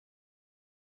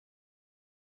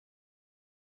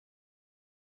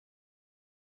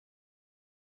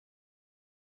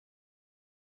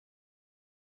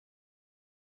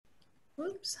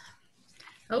Oops.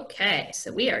 Okay,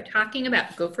 so we are talking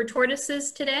about gopher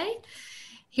tortoises today.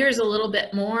 Here's a little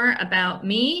bit more about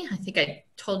me. I think I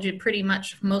told you pretty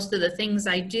much most of the things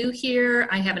I do here.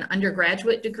 I have an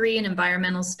undergraduate degree in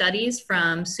environmental studies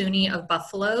from SUNY of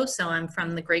Buffalo, so I'm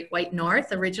from the Great White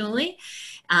North originally.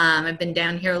 I've been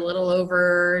down here a little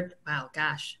over,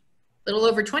 little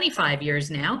over 25 years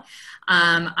now.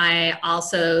 I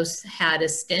also had a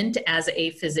stint as a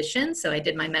physician, so I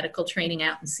did my medical training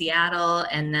out in Seattle,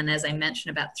 and then as I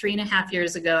mentioned, about 3.5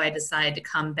 years ago, I decided to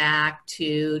come back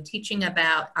to teaching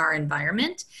about our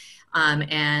environment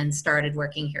and started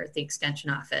working here at the Extension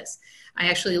Office. I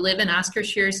actually live in Oscar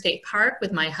Scherer State Park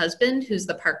with my husband, who's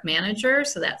the park manager,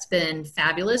 so that's been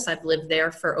fabulous. I've lived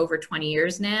there for over 20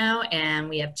 years now, and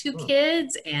we have 2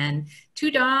 kids and 2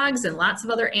 dogs and lots of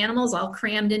other animals all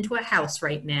crammed into a house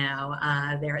right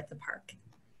now there at the park.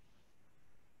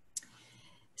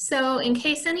 So in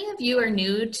case any of you are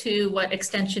new to what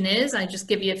Extension is, I just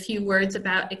give you a few words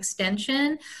about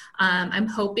Extension. I'm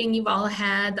hoping you've all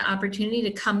had the opportunity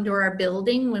to come to our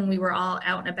building when we were all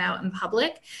out and about in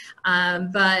public.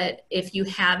 But if you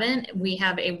haven't, we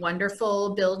have a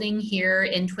wonderful building here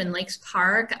in Twin Lakes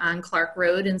Park on Clark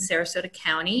Road in Sarasota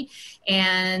County.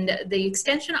 And the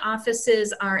Extension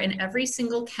offices are in every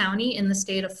single county in the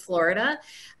state of Florida.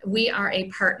 We are a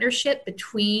partnership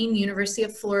between University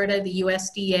of Florida, the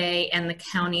USDA, and the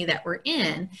county that we're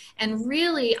in. And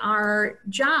really our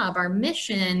job, our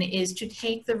mission is to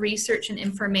take the research and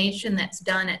information that's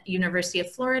done at University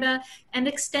of Florida and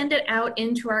extend it out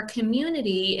into our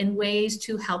community in ways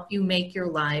to help you make your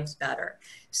lives better.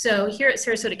 So here at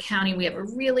Sarasota County, we have a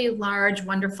really large,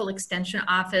 wonderful extension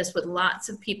office with lots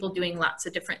of people doing lots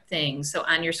of different things. So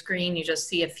on your screen, you just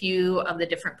see a few of the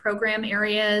different program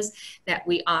areas that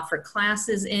we offer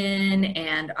classes in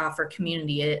and offer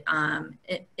community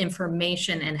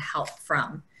information and help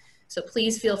from. So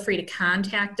please feel free to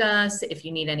contact us if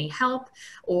you need any help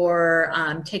or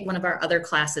take one of our other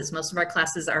classes. Most of our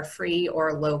classes are free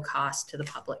or low cost to the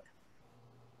public.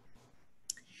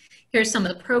 Here's some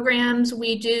of the programs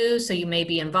we do, so you may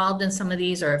be involved in some of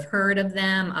these or have heard of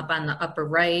them. Up on the upper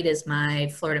right is my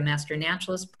Florida Master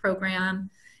Naturalist program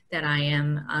that I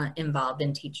am involved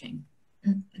in teaching.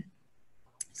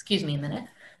 Excuse me a minute.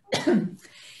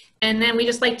 And then we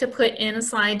just like to put in a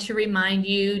slide to remind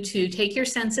you to take your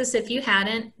census if you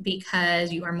hadn't,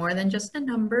 because you are more than just a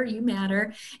number, you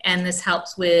matter. And this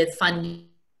helps with funding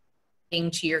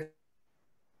to your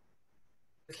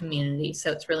community.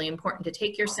 So it's really important to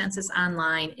take your census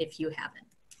online if you haven't.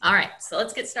 All right, so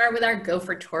let's get started with our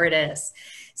gopher tortoise.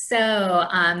 So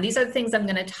these are the things I'm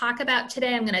going to talk about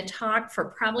today. I'm going to talk for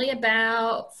probably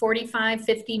about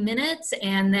 45-50 minutes,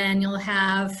 and then you'll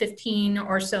have 15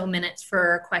 or so minutes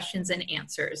for questions and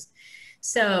answers.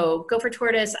 So gopher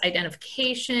tortoise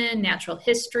identification, natural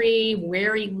history,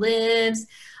 where he lives,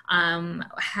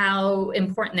 how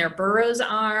important their burrows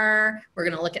are. We're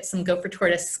going to look at some gopher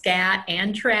tortoise scat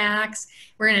and tracks.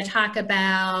 We're going to talk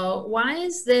about why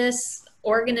is this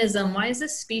organism, why is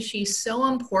this species so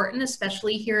important,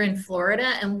 especially here in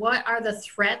Florida, and what are the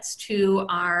threats to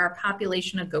our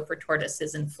population of gopher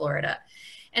tortoises in Florida.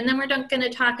 And then we're going to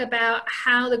talk about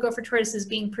how the gopher tortoise is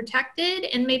being protected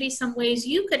and maybe some ways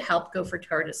you could help gopher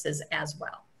tortoises as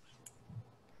well.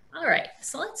 All right,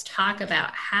 so let's talk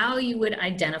about how you would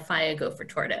identify a gopher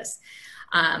tortoise.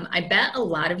 I bet a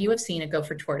lot of you have seen a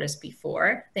gopher tortoise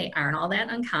before. They aren't all that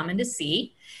uncommon to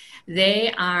see.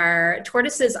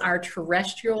 Tortoises are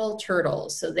terrestrial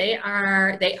turtles. So they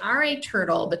are a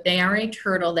turtle, but they are a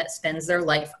turtle that spends their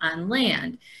life on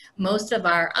land. Most of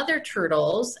our other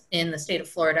turtles in the state of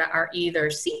Florida are either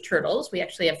sea turtles. We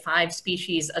actually have 5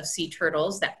 species of sea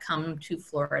turtles that come to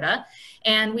Florida.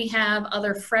 And we have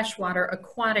other freshwater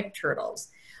aquatic turtles.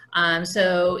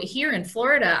 So here in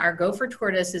Florida, our gopher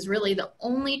tortoise is really the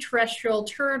only terrestrial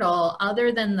turtle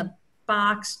other than the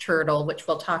box turtle, which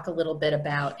we'll talk a little bit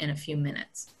about in a few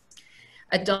minutes.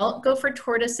 Adult gopher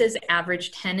tortoises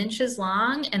average 10 inches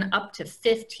long and up to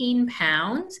 15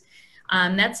 pounds.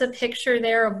 That's a picture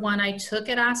there of one I took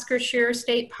at Oscar Scherer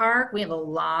State Park. We have a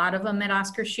lot of them at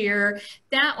Oscar Scherer.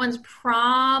 That one's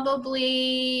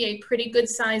probably a pretty good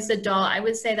sized adult. I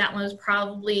would say that one was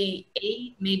probably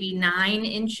 8, maybe 9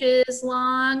 inches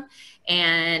long.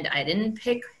 And I didn't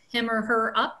pick him or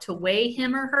her up to weigh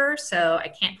him or her, so I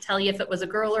can't tell you if it was a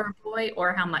girl or a boy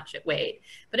or how much it weighed.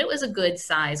 But it was a good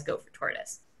size gopher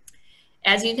tortoise.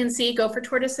 As you can see, gopher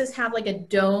tortoises have like a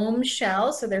dome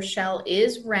shell, so their shell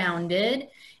is rounded,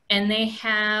 and they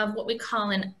have what we call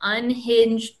an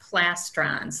unhinged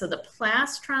plastron. So the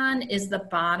plastron is the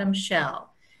bottom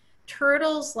shell.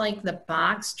 Turtles like the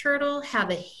box turtle have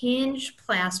a hinged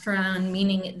plastron,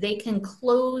 meaning they can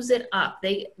close it up.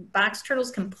 Box turtles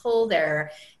can pull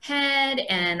their head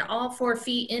and all 4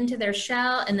 feet into their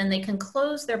shell, and then they can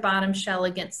close their bottom shell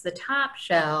against the top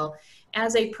shell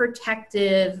as a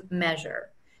protective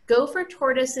measure. Gopher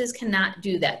tortoises cannot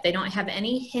do that. They don't have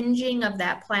any hinging of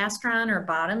that plastron or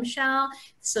bottom shell,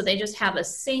 so they just have a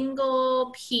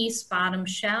single piece bottom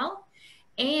shell.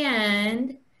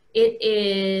 And it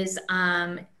is,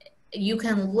 you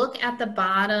can look at the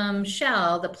bottom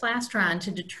shell, the plastron,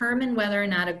 to determine whether or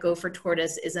not a gopher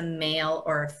tortoise is a male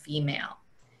or a female.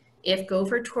 If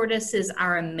gopher tortoises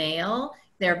are a male,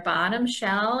 their bottom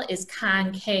shell is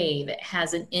concave. It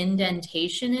has an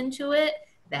indentation into it.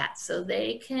 That's so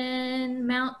they can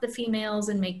mount the females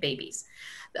and make babies.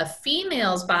 The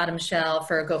female's bottom shell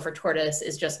for a gopher tortoise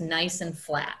is just nice and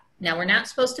flat. Now, we're not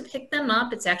supposed to pick them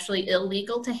up. It's actually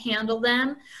illegal to handle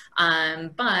them.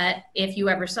 But if you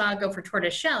ever saw a gopher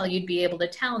tortoise shell, you'd be able to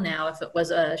tell now if it was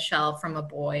a shell from a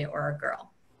boy or a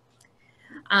girl.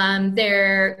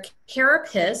 Their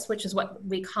carapace, which is what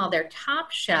we call their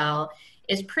top shell,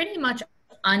 is pretty much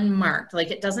unmarked. Like,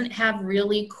 it doesn't have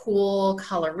really cool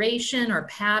coloration or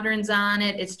patterns on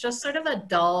it. It's just sort of a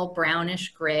dull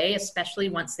brownish gray, especially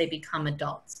once they become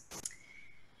adults.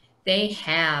 They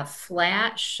have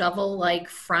flat shovel-like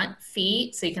front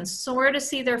feet, so you can sort of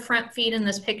see their front feet in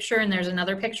this picture, and there's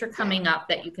another picture coming up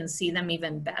that you can see them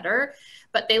even better.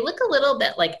 But they look a little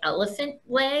bit like elephant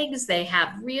legs. They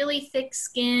have really thick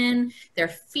skin. Their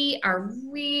feet are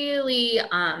really,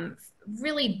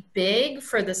 really big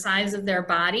for the size of their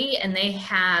body, and they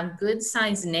have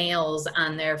good-sized nails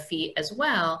on their feet as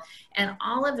well. And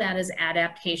all of that is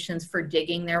adaptations for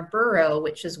digging their burrow,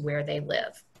 which is where they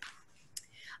live.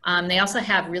 They also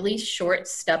have really short,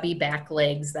 stubby back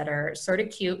legs that are sort of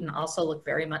cute and also look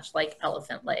very much like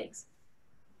elephant legs.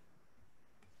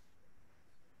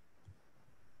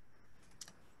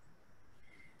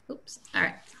 Oops, all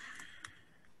right,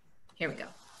 here we go.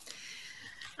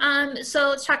 So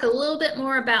let's talk a little bit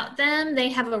more about them. They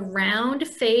have a round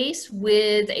face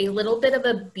with a little bit of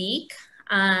a beak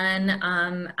on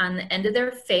the end of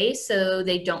their face. So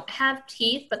they don't have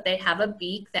teeth, but they have a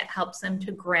beak that helps them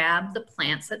to grab the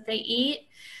plants that they eat.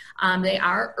 They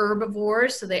are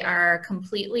herbivores, so they are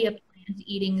completely a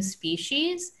plant-eating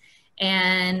species.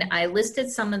 And I listed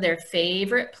some of their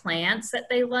favorite plants that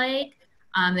they like.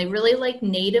 They really like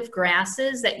native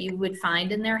grasses that you would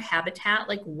find in their habitat,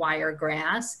 like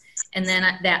wiregrass. And then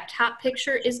that top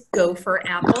picture is gopher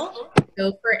apple.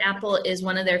 Gopher apple is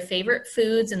one of their favorite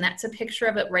foods, and that's a picture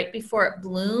of it right before it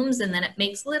blooms, and then it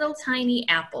makes little tiny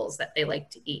apples that they like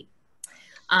to eat.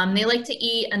 They like to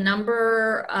eat a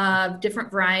number of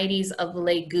different varieties of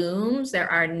legumes.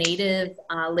 There are native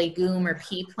legume or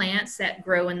pea plants that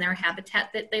grow in their habitat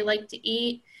that they like to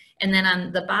eat. And then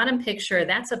on the bottom picture,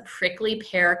 that's a prickly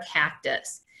pear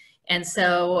cactus. And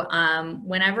so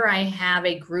whenever I have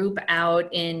a group out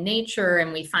in nature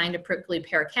and we find a prickly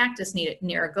pear cactus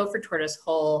near a gopher tortoise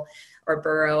hole or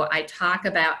burrow, I talk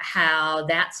about how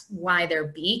that's why their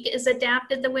beak is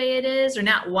adapted the way it is, or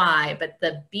not why, but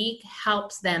the beak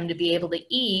helps them to be able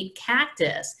to eat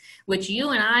cactus, which you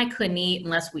and I couldn't eat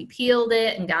unless we peeled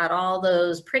it and got all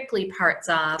those prickly parts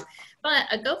off. But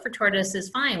a gopher tortoise is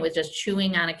fine with just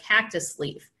chewing on a cactus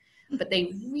leaf. But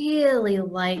they really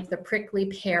like the prickly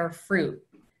pear fruit.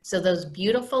 So those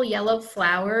beautiful yellow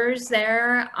flowers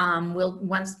there, will,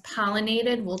 once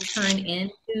pollinated, will turn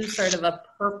into sort of a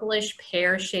purplish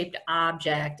pear-shaped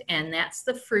object, and that's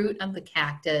the fruit of the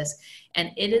cactus,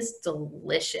 and it is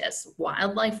delicious.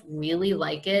 Wildlife really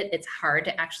like it. It's hard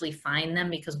to actually find them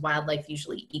because wildlife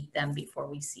usually eat them before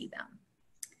we see them.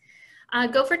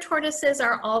 Gopher tortoises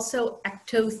are also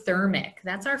ectothermic.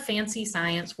 That's our fancy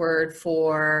science word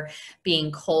for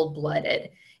being cold-blooded.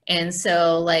 And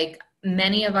so, like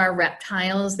many of our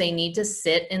reptiles, they need to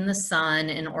sit in the sun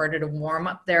in order to warm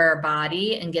up their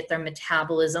body and get their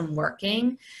metabolism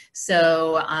working.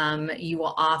 So you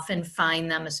will often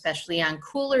find them, especially on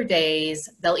cooler days,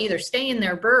 they'll either stay in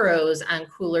their burrows on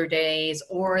cooler days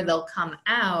or they'll come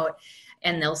out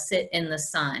and they'll sit in the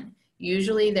sun.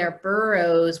 Usually their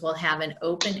burrows will have an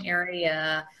open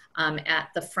area at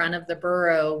the front of the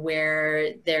burrow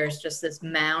where there's just this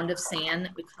mound of sand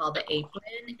that we call the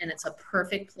apron, and it's a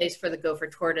perfect place for the gopher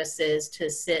tortoises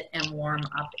to sit and warm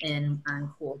up in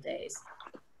on cool days.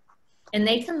 And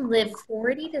they can live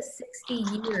 40 to 60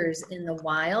 years in the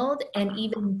wild and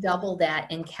even double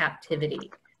that in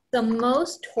captivity. So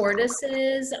most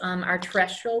tortoises, our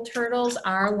terrestrial turtles,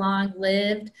 are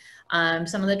long-lived.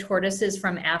 Some of the tortoises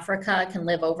from Africa can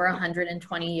live over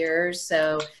 120 years.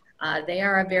 So They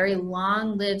are a very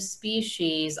long-lived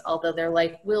species, although their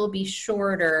life will be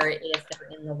shorter if they're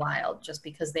in the wild, just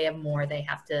because they have more they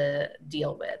have to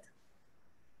deal with.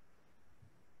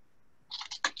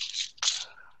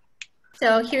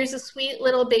 So here's a sweet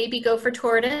little baby gopher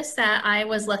tortoise that I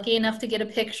was lucky enough to get a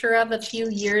picture of a few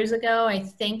years ago. I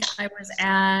think I was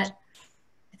at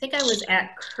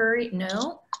Curry,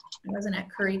 no, I wasn't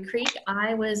at Curry Creek.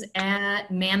 I was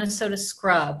at Minnesota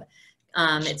Scrub.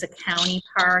 It's a county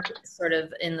park sort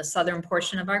of in the southern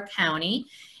portion of our county.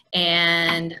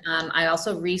 And I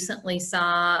also recently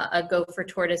saw a gopher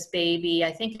tortoise baby,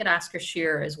 I think at Oscar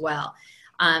Shearer as well.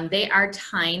 They are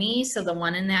tiny, so the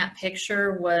one in that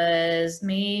picture was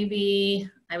maybe,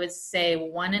 I would say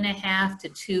 1.5 to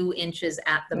 2 inches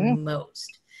at the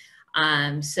most.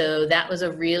 So that was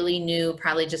a really new,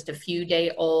 probably just a few day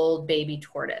old baby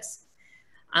tortoise.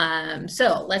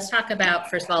 So let's talk about,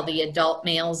 first of all, the adult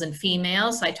males and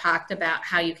females. So I talked about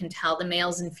how you can tell the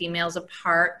males and females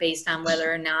apart based on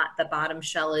whether or not the bottom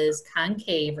shell is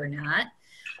concave or not.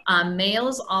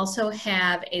 Males also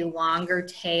have a longer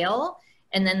tail.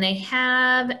 And then they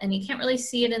have, and you can't really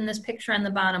see it in this picture on the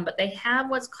bottom, but they have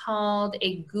what's called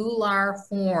a gular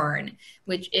horn,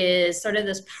 which is sort of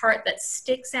this part that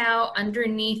sticks out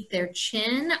underneath their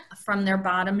chin from their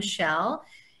bottom shell.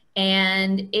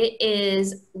 And it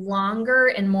is longer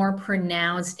and more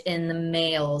pronounced in the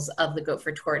males of the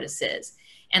gopher tortoises.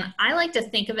 And I like to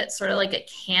think of it sort of like a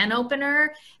can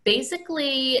opener.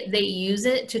 Basically, they use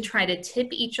it to try to tip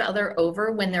each other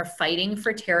over when they're fighting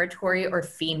for territory or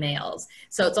females.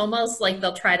 So it's almost like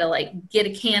they'll try to like get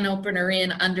a can opener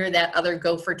in under that other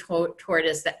gopher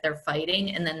tortoise that they're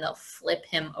fighting, and then they'll flip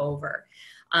him over.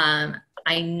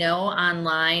 I know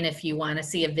online, if you want to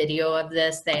see a video of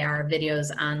this, there are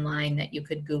videos online that you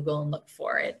could Google and look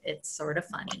for it. It's sort of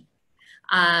funny.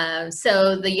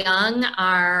 So the young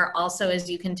are also, as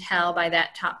you can tell by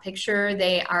that top picture,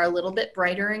 they are a little bit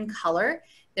brighter in color.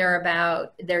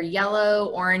 They're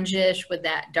yellow, orangish with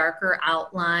that darker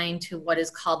outline to what is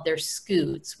called their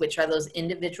scutes, which are those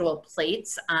individual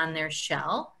plates on their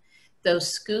shell. Those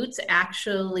scutes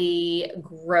actually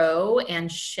grow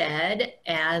and shed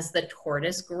as the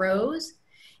tortoise grows.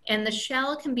 And the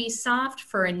shell can be soft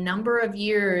for a number of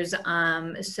years.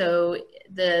 So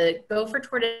the gopher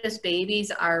tortoise babies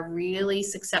are really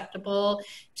susceptible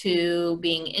to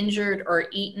being injured or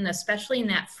eaten, especially in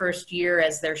that first year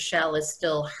as their shell is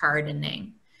still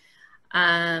hardening.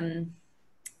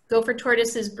 Gopher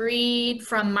tortoises breed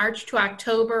from March to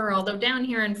October, although down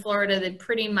here in Florida, they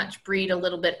pretty much breed a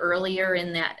little bit earlier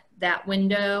in that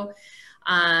window.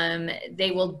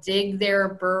 They will dig their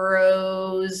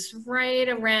burrows right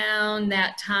around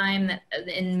that time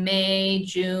in May,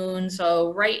 June.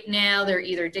 So right now they're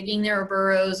either digging their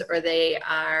burrows or they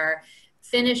are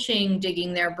finishing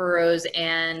digging their burrows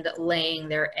and laying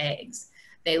their eggs.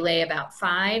 They lay about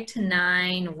 5 to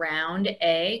 9 round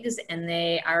eggs, and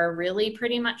they are really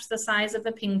pretty much the size of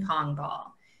a ping pong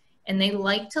ball. And they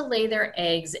like to lay their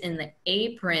eggs in the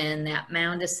apron, that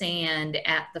mound of sand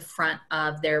at the front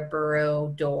of their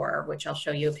burrow door, which I'll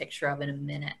show you a picture of in a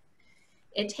minute.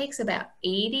 It takes about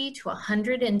 80 to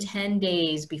 110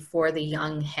 days before the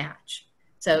young hatch.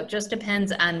 So it just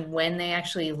depends on when they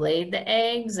actually laid the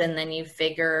eggs, and then you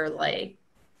figure like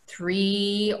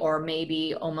 3 or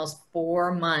maybe almost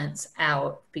 4 months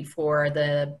out before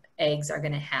the eggs are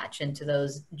going to hatch into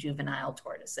those juvenile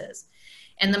tortoises.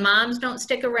 And the moms don't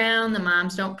stick around. The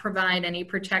moms don't provide any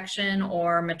protection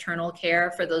or maternal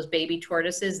care for those baby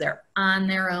tortoises. They're on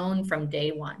their own from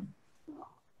day one.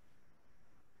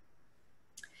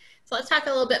 So let's talk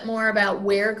a little bit more about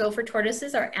where gopher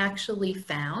tortoises are actually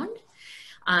found.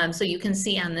 So you can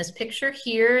see on this picture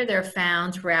here, they're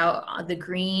found throughout the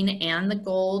green and the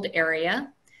gold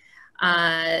area.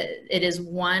 It is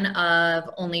one of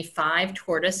only 5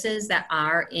 tortoises that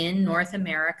are in North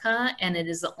America, and it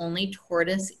is the only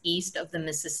tortoise east of the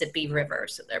Mississippi River.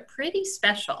 So they're pretty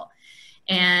special.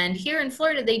 And here in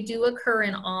Florida, they do occur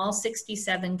in all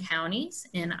 67 counties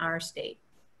in our state.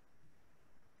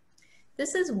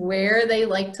 This is where they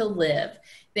like to live.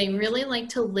 They really like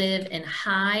to live in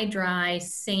high, dry,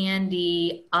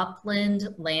 sandy,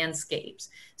 upland landscapes.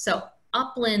 So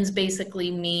uplands basically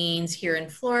means here in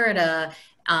Florida,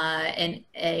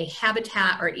 a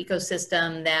habitat or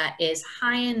ecosystem that is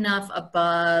high enough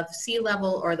above sea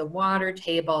level or the water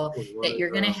table that you're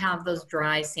going to have those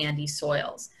dry, sandy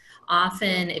soils.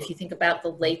 Often, if you think about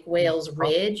the Lake Wales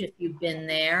Ridge, if you've been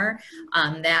there,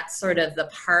 that's sort of the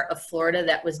part of Florida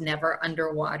that was never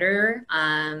underwater.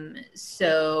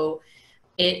 So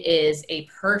it is a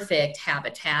perfect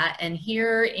habitat. And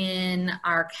here in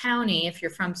our county, if you're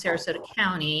from Sarasota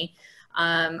County,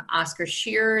 Oscar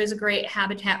Shear is a great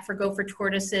habitat for gopher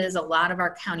tortoises. A lot of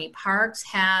our county parks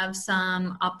have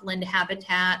some upland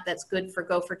habitat that's good for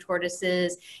gopher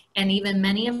tortoises. And even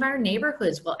many of our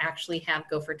neighborhoods will actually have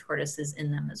gopher tortoises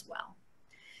in them as well.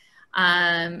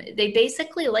 They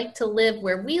basically like to live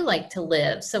where we like to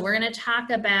live. So we're going to talk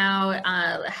about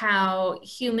how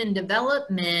human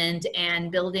development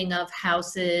and building of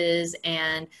houses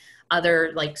and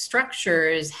other like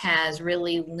structures has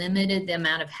really limited the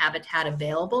amount of habitat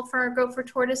available for our gopher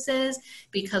tortoises,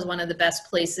 because one of the best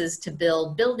places to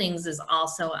build buildings is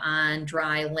also on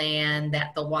dry land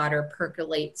that the water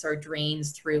percolates or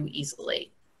drains through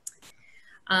easily.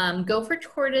 Gopher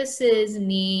tortoises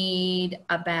need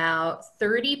about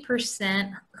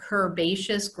 30%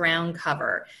 herbaceous ground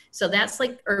cover. So that's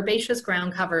like herbaceous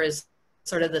ground cover is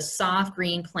sort of the soft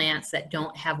green plants that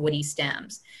don't have woody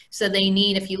stems. So they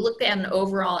need, if you look at an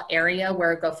overall area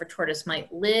where a gopher tortoise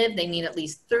might live, they need at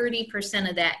least 30%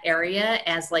 of that area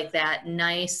as like that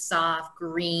nice soft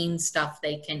green stuff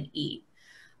they can eat.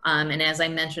 And as I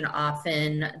mentioned,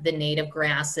 often the native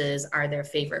grasses are their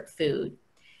favorite food.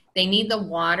 They need the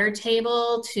water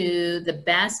table to, the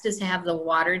best is to have the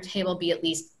water table be at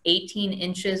least 18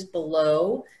 inches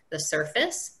below the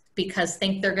surface, because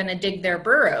think they're going to dig their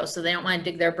burrow. So they don't want to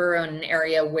dig their burrow in an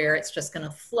area where it's just going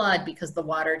to flood because the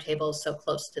water table is so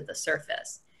close to the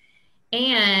surface.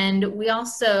 And we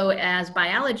also, as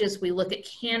biologists, we look at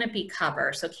canopy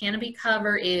cover. So canopy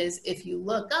cover is, if you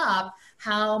look up,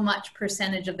 how much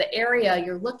percentage of the area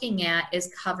you're looking at is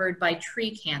covered by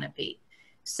tree canopy.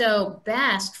 So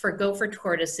best for gopher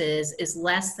tortoises is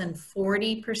less than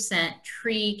 40%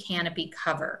 tree canopy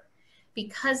cover,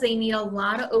 because they need a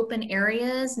lot of open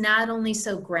areas, not only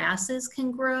so grasses can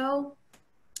grow,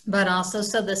 but also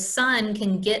so the sun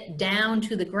can get down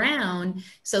to the ground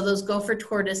so those gopher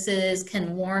tortoises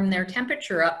can warm their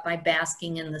temperature up by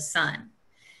basking in the sun.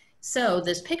 So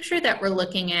this picture that we're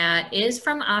looking at is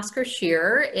from Oscar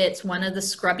Shear. It's one of the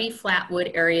scrubby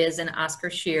flatwood areas in Oscar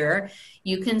Shear.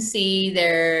 You can see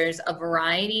there's a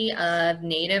variety of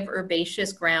native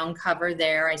herbaceous ground cover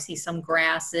there. I see some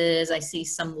grasses, I see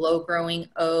some low growing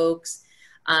oaks,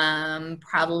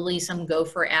 probably some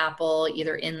gopher apple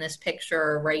either in this picture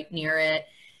or right near it.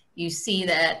 You see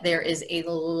that there is a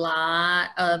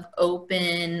lot of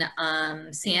open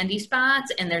sandy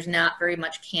spots, and there's not very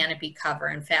much canopy cover.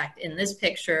 In fact, in this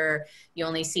picture, you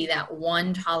only see that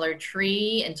one taller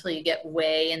tree until you get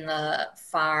way in the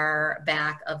far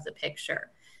back of the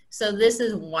picture. So this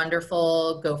is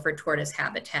wonderful gopher tortoise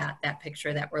habitat, that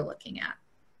picture that we're looking at.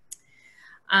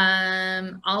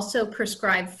 Also,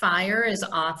 prescribed fire is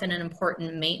often an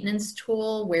important maintenance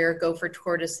tool where gopher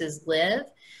tortoises live.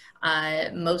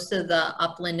 Most of the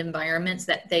upland environments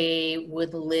that they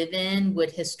would live in would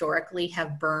historically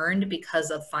have burned because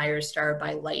of fires started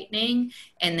by lightning,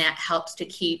 and that helps to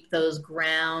keep those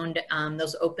ground,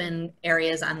 those open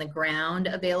areas on the ground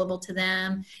available to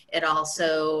them. It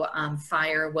also,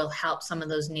 fire will help some of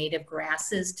those native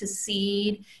grasses to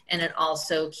seed, and it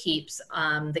also keeps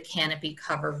the canopy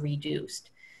cover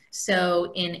reduced.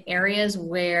 So in areas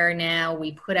where now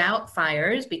we put out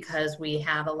fires because we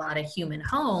have a lot of human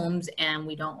homes and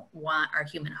we don't want our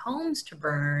human homes to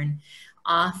burn,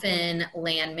 often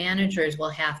land managers will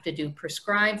have to do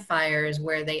prescribed fires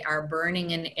where they are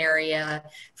burning an area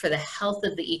for the health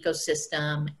of the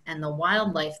ecosystem and the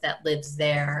wildlife that lives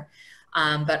there,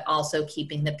 but also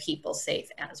keeping the people safe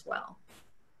as well.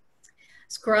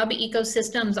 Scrub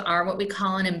ecosystems are what we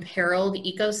call an imperiled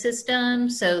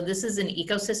ecosystem. So this is an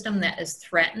ecosystem that is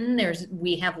threatened.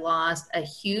 We have lost a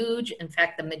huge, in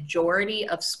fact, the majority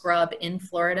of scrub in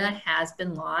Florida has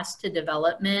been lost to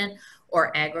development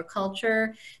or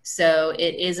agriculture. So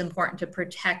it is important to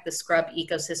protect the scrub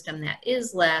ecosystem that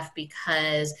is left,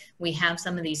 because we have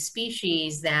some of these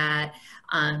species that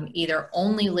either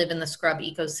only live in the scrub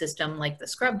ecosystem like the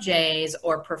scrub jays,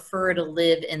 or prefer to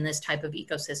live in this type of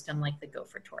ecosystem like the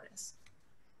gopher tortoise.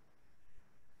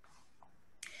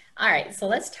 All right, so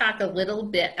let's talk a little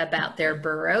bit about their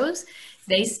burrows.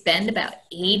 They spend about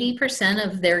 80%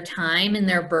 of their time in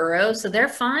their burrow, so they're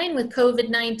fine with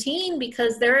COVID-19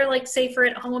 because they're like safer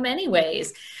at home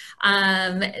anyways.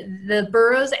 The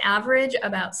burrows average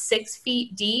about 6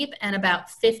 feet deep and about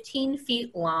 15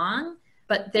 feet long,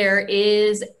 but there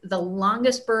is, the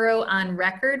longest burrow on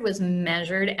record was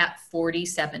measured at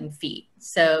 47 feet.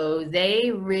 So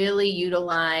they really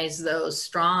utilize those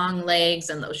strong legs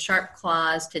and those sharp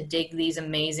claws to dig these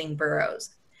amazing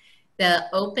burrows. The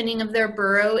opening of their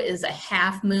burrow is a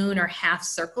half moon or half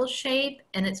circle shape,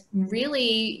 and it's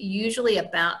really usually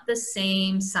about the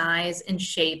same size and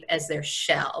shape as their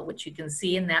shell, which you can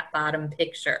see in that bottom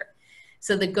picture.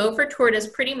 So the gopher tortoise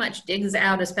pretty much digs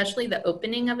out, especially the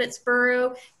opening of its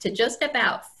burrow, to just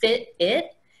about fit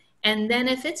it. And then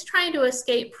if it's trying to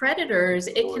escape predators,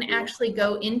 it can actually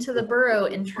go into the burrow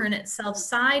and turn itself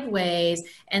sideways.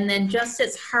 And then just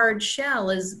its hard shell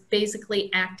is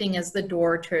basically acting as the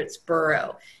door to its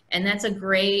burrow. And that's a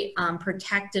great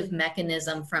protective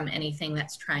mechanism from anything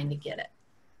that's trying to get it.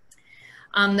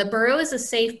 The burrow is a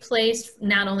safe place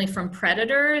not only from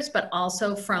predators, but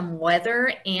also from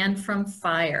weather and from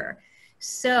fire.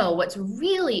 So what's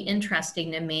really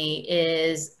interesting to me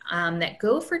is that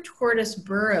gopher tortoise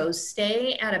burrows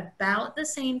stay at about the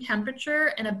same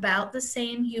temperature and about the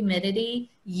same humidity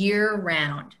year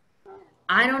round.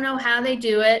 I don't know how they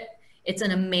do it. It's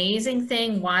an amazing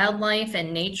thing. Wildlife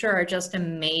and nature are just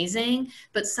amazing,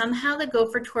 but somehow the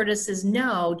gopher tortoises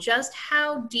know just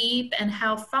how deep and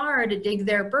how far to dig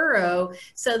their burrow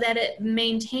so that it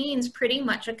maintains pretty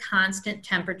much a constant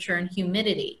temperature and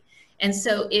humidity. And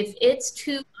so if it's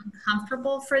too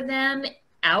uncomfortable for them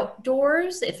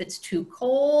outdoors, if it's too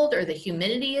cold or the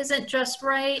humidity isn't just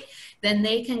right, then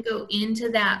they can go into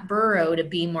that burrow to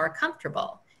be more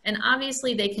comfortable. And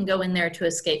obviously they can go in there to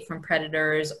escape from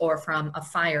predators or from a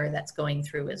fire that's going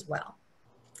through as well.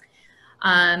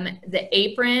 The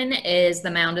apron is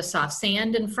the mound of soft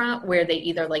sand in front where they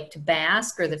either like to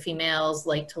bask or the females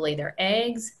like to lay their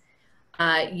eggs.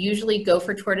 Usually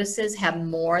gopher tortoises have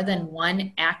more than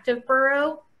one active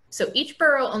burrow. So each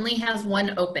burrow only has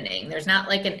one opening. There's not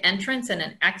like an entrance and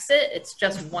an exit. It's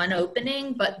just one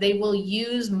opening, but they will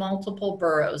use multiple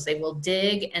burrows. They will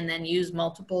dig and then use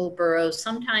multiple burrows,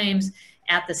 sometimes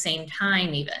at the same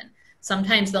time even.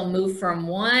 Sometimes they'll move from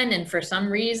one and for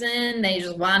some reason they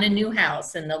just want a new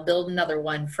house and they'll build another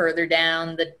one further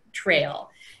down the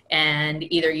trail and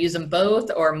either use them both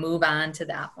or move on to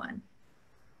that one.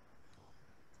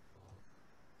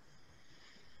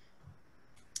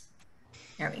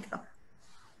 There we go.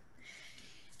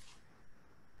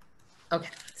 Okay,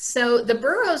 so the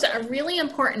burrows are really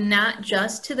important not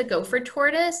just to the gopher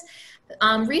tortoise.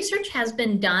 Research has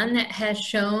been done that has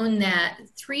shown that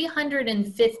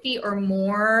 350 or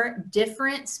more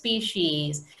different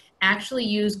species actually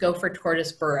use gopher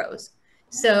tortoise burrows.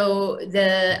 So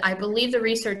I believe the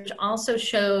research also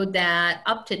showed that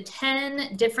up to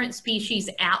 10 different species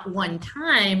at one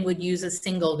time would use a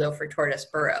single gopher tortoise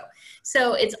burrow.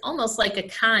 So it's almost like a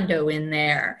condo in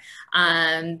there.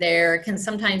 There can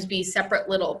sometimes be separate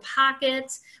little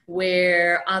pockets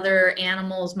where other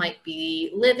animals might be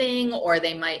living, or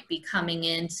they might be coming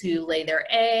in to lay their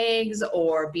eggs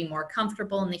or be more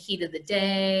comfortable in the heat of the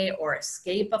day or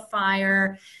escape a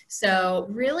fire. So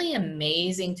really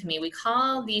amazing to me. We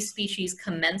call these species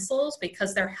commensals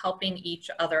because they're helping each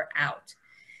other out.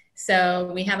 So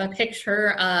we have a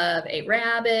picture of a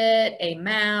rabbit, a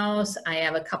mouse. I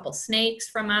have a couple snakes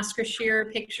from Oscar Shearer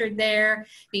pictured there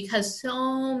because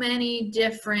so many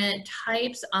different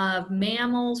types of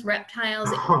mammals, reptiles,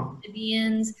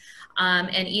 amphibians,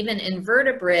 and even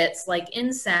invertebrates like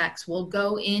insects will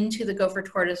go into the gopher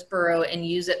tortoise burrow and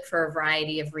use it for a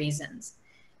variety of reasons.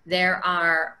 There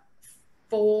are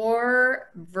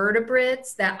 4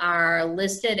 vertebrates that are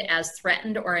listed as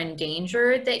threatened or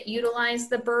endangered that utilize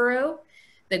the burrow: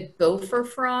 the gopher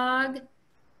frog,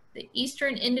 the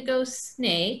eastern indigo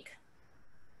snake.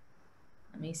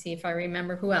 Let me see if I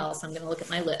remember who else. I'm going to look at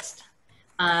my list.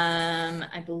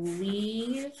 I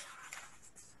believe,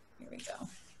 here we go,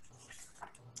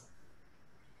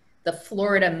 the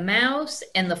Florida mouse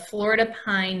and the Florida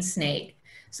pine snake.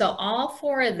 So all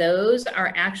 4 of those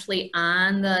are actually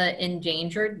on the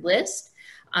endangered list.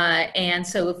 And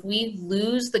so if we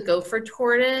lose the gopher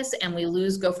tortoise and we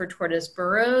lose gopher tortoise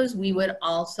burrows, we would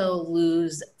also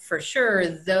lose for sure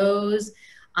those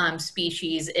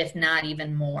species, if not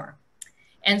even more.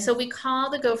 And so we call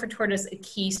the gopher tortoise a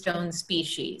keystone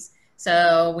species.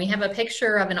 So we have a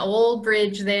picture of an old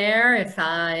bridge there.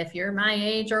 If you're my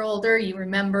age or older, you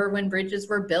remember when bridges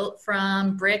were built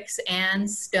from bricks and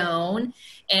stone.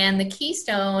 And the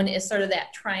keystone is sort of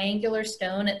that triangular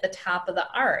stone at the top of the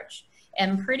arch.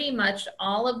 And pretty much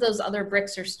all of those other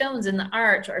bricks or stones in the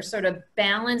arch are sort of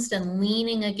balanced and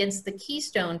leaning against the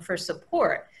keystone for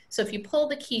support. So if you pull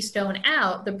the keystone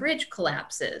out, the bridge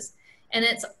collapses. And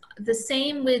it's the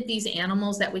same with these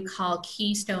animals that we call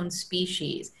keystone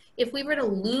species. If we were to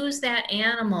lose that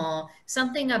animal,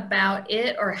 something about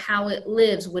it or how it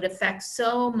lives would affect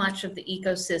so much of the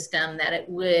ecosystem that it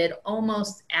would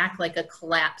almost act like a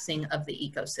collapsing of the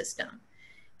ecosystem.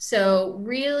 So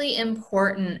really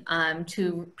important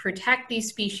to protect these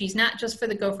species, not just for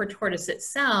the gopher tortoise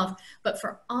itself, but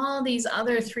for all these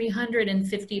other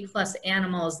 350 plus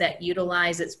animals that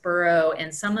utilize its burrow,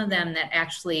 and some of them that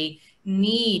actually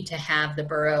need to have the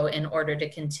burrow in order to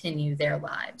continue their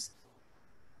lives.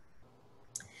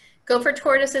 Gopher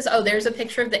tortoises, oh, there's a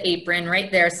picture of the apron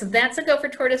right there. So that's a gopher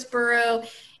tortoise burrow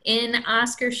in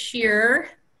Oscar Shear.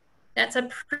 That's a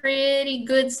pretty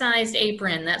good sized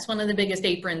apron. That's one of the biggest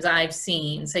aprons I've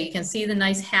seen. So you can see the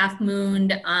nice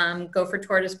half-mooned gopher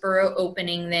tortoise burrow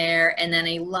opening there, and then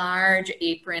a large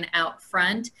apron out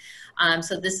front.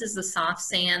 So this is the soft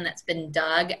sand that's been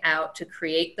dug out to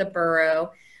create the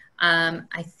burrow.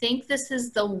 I think this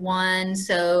is the one,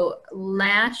 so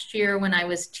last year when I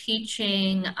was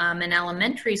teaching an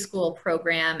elementary school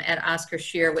program at Oscar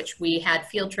Shear, which we had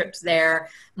field trips there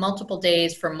multiple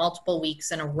days for multiple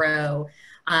weeks in a row,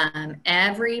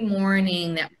 every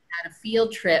morning that we had a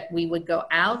field trip, we would go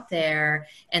out there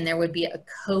and there would be a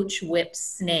coach whip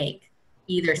snake,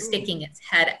 either sticking its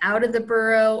head out of the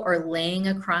burrow or laying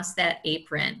across that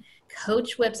apron.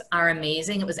 Coach whips are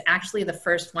amazing. It was actually the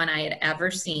first one I had ever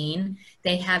seen.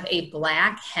 They have a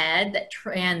black head that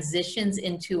transitions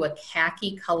into a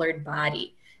khaki colored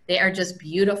body. They are just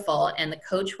beautiful. And the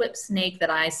coach whip snake that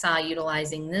I saw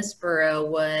utilizing this burrow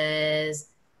was,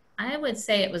 I would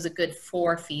say it was a good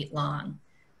 4 feet long.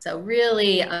 So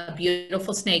really a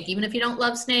beautiful snake. Even if you don't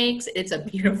love snakes, it's a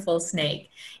beautiful snake,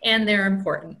 and they're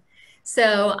important.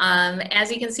 So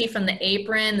as you can see from the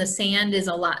apron, the sand is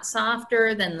a lot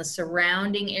softer than the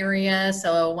surrounding area.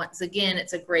 So once again,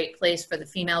 it's a great place for the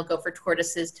female gopher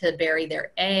tortoises to bury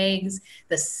their eggs.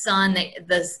 The sun,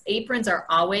 the aprons are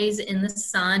always in the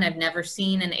sun. I've never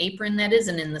seen an apron that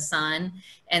isn't in the sun.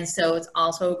 And so it's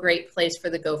also a great place for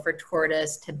the gopher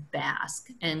tortoise to bask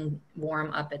and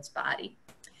warm up its body.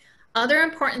 Other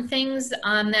important things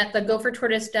that the gopher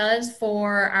tortoise does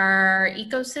for our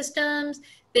ecosystems,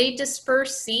 they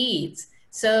disperse seeds.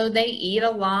 So they eat a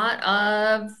lot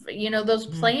of, those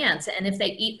plants. And if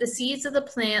they eat the seeds of the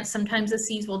plants, sometimes the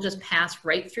seeds will just pass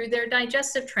right through their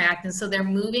digestive tract. And so they're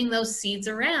moving those seeds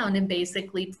around and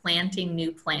basically planting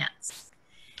new plants.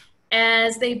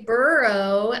 As they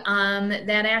burrow,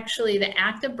 the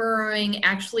act of burrowing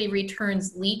actually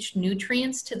returns leached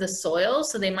nutrients to the soil.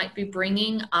 So they might be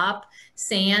bringing up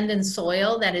sand and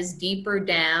soil that is deeper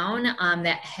down,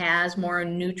 that has more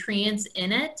nutrients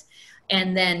in it,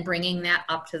 and then bringing that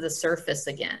up to the surface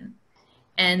again.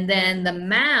 And then the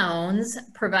mounds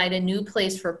provide a new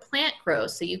place for plant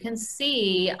growth. So you can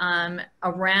see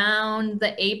around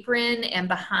the apron and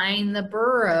behind the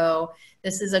burrow,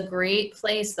 this is a great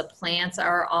place. The plants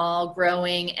are all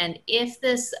growing. And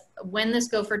when this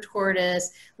gopher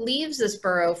tortoise leaves this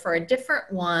burrow for a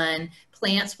different one,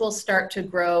 plants will start to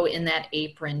grow in that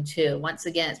apron too. Once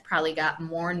again, it's probably got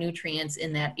more nutrients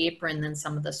in that apron than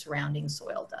some of the surrounding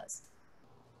soil does.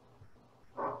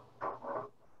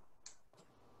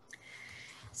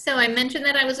 So I mentioned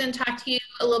that I was going to talk to you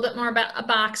a little bit more about a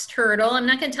box turtle. I'm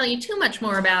not going to tell you too much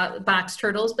more about box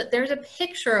turtles, but there's a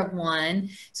picture of one.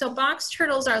 So box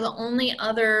turtles are the only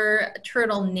other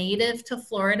turtle native to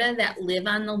Florida that live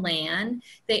on the land.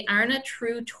 They aren't a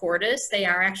true tortoise. They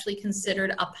are actually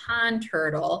considered a pond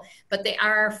turtle, but they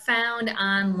are found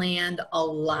on land a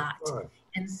lot.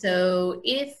 And so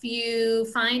if you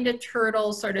find a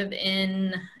turtle sort of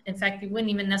in fact, you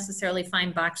wouldn't even necessarily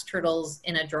find box turtles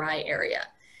in a dry area.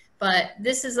 But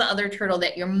this is the other turtle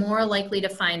that you're more likely to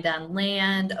find on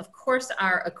land. Of course,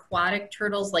 our aquatic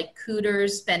turtles like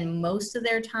cooters spend most of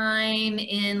their time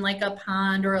in like a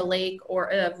pond or a lake or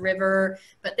a river,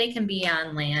 but they can be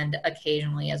on land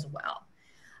occasionally as well.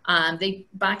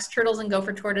 Box turtles and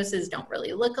gopher tortoises don't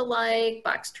really look alike.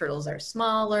 Box turtles are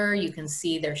smaller. You can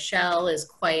see their shell is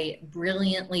quite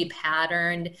brilliantly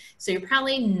patterned. So you're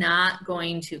probably not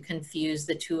going to confuse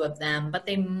the two of them, but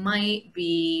they might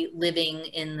be living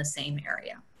in the same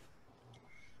area.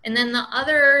 And then the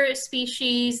other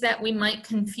species that we might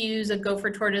confuse a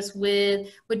gopher tortoise with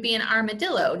would be an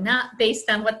armadillo, not based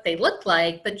on what they look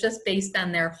like, but just based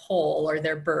on their hole or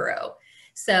their burrow.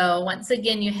 So once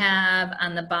again, you have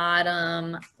on the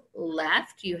bottom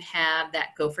left, you have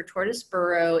that gopher tortoise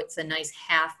burrow. It's a nice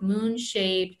half moon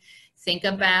shaped. Think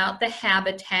about the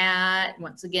habitat.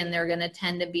 Once again, they're going to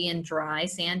tend to be in dry,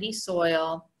 sandy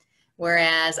soil.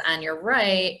 Whereas on your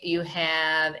right, you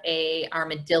have a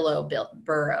armadillo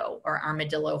burrow or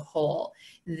armadillo hole.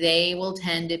 They will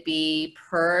tend to be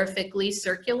perfectly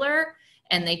circular,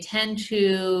 and they tend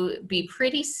to be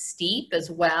pretty steep as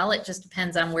well. It just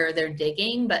depends on where they're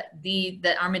digging, but the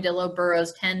armadillo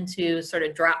burrows tend to sort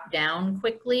of drop down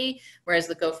quickly, whereas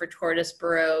the gopher tortoise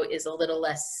burrow is a little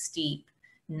less steep.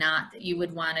 Not that you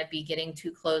would want to be getting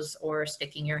too close or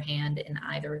sticking your hand in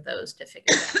either of those to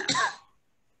figure that out.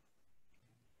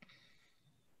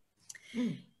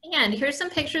 And here's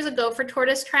some pictures of gopher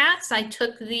tortoise tracks. I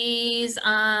took these,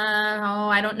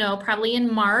 I don't know, probably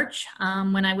in March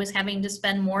when I was having to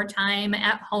spend more time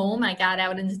at home. I got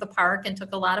out into the park and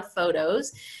took a lot of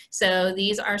photos. So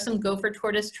these are some gopher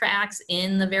tortoise tracks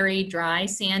in the very dry,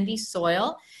 sandy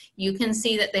soil. You can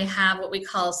see that they have what we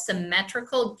call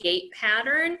symmetrical gait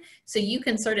pattern. So you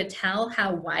can sort of tell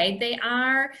how wide they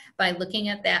are by looking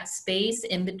at that space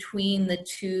in between the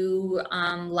two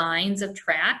lines of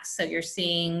tracks. So you're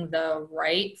seeing the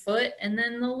right foot and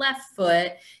then the left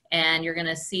foot, and you're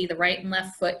gonna see the right and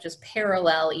left foot just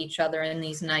parallel each other in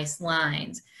these nice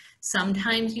lines.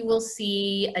 Sometimes you will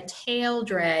see a tail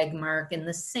drag mark in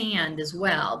the sand as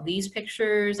well. These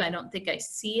pictures, I don't think I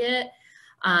see it.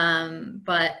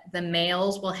 But the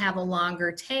males will have a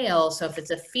longer tail. So if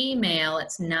it's a female,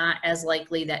 it's not as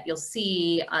likely that you'll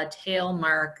see a tail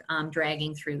mark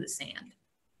dragging through the sand.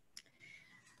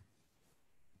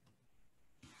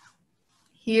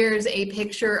 Here's a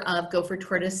picture of gopher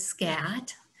tortoise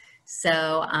scat.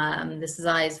 So this is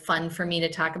always fun for me to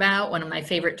talk about. One of my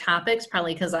favorite topics,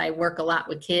 probably because I work a lot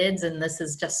with kids and this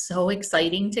is just so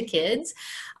exciting to kids.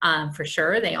 For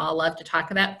sure, they all love to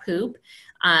talk about poop.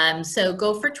 So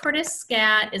gopher tortoise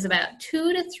scat is about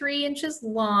 2 to 3 inches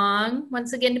long.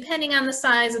 Once again, depending on the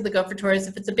size of the gopher tortoise,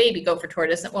 if it's a baby gopher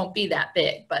tortoise, it won't be that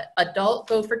big, but adult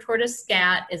gopher tortoise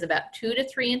scat is about 2 to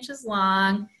 3 inches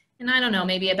long, and I don't know,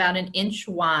 maybe about 1 inch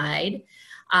wide.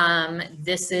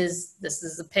 This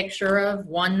is a picture of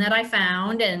one that I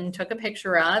found and took a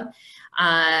picture of.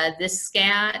 This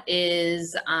scat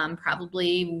is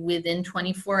probably within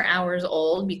 24 hours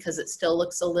old because it still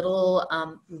looks a little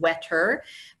wetter.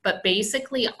 But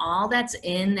basically all that's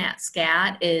in that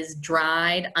scat is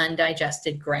dried,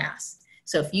 undigested grass.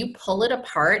 So if you pull it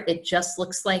apart, it just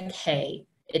looks like hay.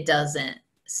 It doesn't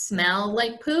smell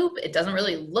like poop. It doesn't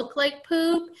really look like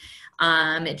poop.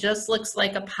 It just looks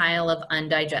like a pile of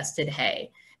undigested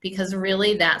hay, because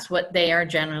really that's what they are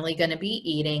generally going to be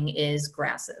eating is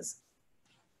grasses.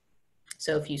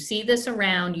 So if you see this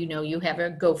around, you know you have a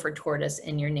gopher tortoise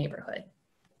in your neighborhood.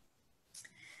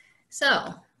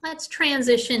 So let's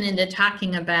transition into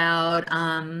talking about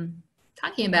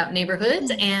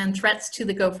neighborhoods and threats to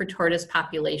the gopher tortoise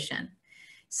population.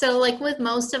 So like with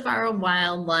most of our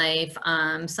wildlife,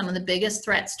 some of the biggest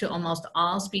threats to almost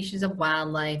all species of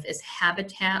wildlife is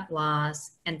habitat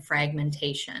loss and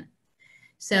fragmentation.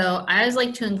 So I always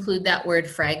like to include that word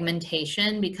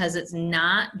fragmentation because it's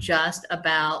not just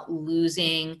about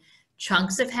losing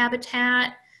chunks of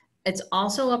habitat. It's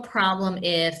also a problem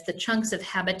if the chunks of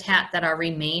habitat that are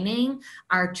remaining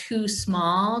are too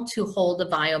small to hold a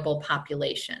viable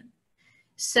population.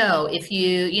 So if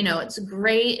it's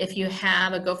great if you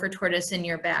have a gopher tortoise in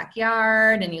your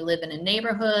backyard and you live in a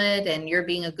neighborhood and you're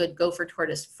being a good gopher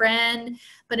tortoise friend,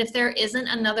 but if there isn't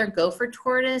another gopher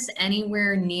tortoise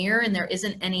anywhere near and there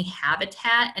isn't any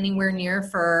habitat anywhere near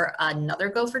for another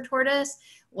gopher tortoise,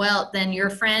 well, then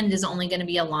your friend is only going to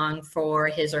be along for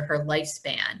his or her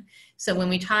lifespan. So when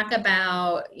we talk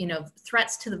about,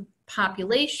 threats to the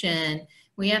population,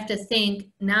 we have to think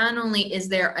not only is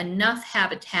there enough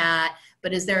habitat,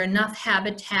 but is there enough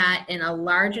habitat in a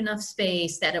large enough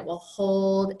space that it will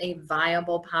hold a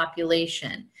viable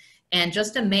population? And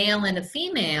just a male and a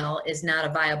female is not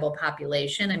a viable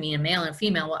population. I mean, a male and a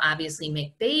female will obviously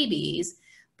make babies,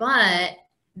 but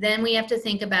then we have to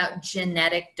think about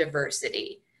genetic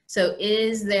diversity. So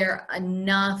is there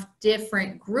enough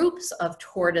different groups of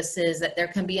tortoises that there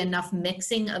can be enough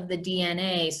mixing of the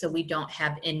DNA so we don't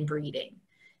have inbreeding?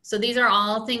 So these are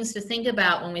all things to think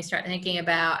about when we start thinking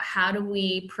about how do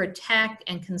we protect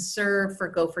and conserve for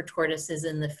gopher tortoises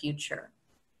in the future.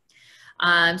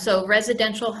 So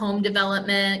residential home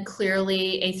development,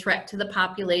 clearly a threat to the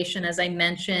population. As I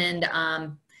mentioned,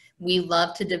 we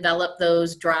love to develop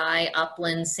those dry,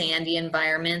 upland, sandy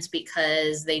environments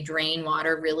because they drain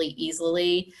water really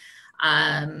easily.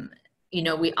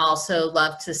 We also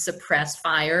love to suppress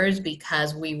fires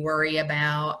because we worry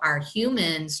about our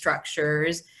human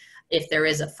structures if there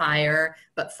is a fire,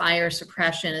 but fire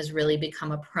suppression has really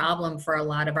become a problem for a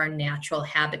lot of our natural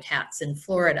habitats in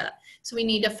Florida. So we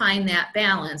need to find that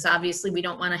balance. Obviously, we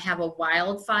don't want to have a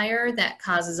wildfire that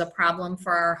causes a problem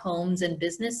for our homes and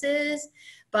businesses,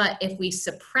 but if we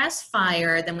suppress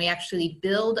fire, then we actually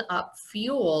build up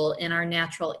fuel in our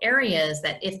natural areas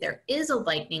that if there is a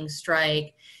lightning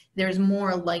strike, there's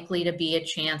more likely to be a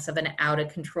chance of an out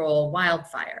of control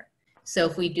wildfire. So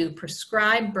if we do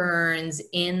prescribed burns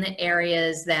in the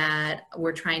areas that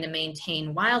we're trying to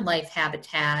maintain wildlife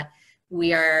habitat,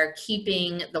 we are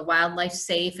keeping the wildlife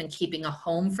safe and keeping a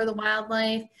home for the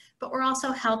wildlife, but we're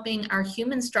also helping our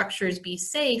human structures be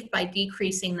safe by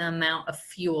decreasing the amount of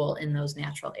fuel in those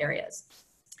natural areas.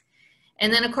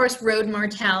 And then of course, road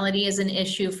mortality is an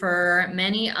issue for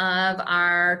many of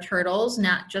our turtles,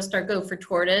 not just our gopher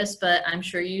tortoise, but I'm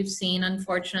sure you've seen,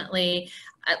 unfortunately,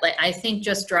 I think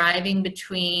just driving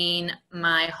between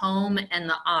my home and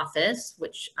the office,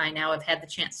 which I now have had the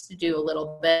chance to do a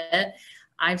little bit,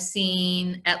 I've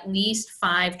seen at least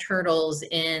 5 turtles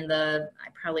I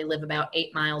probably live about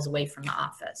 8 miles away from the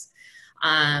office,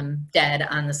 dead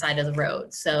on the side of the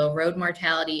road. So road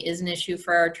mortality is an issue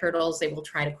for our turtles. They will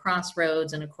try to cross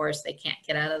roads, and of course they can't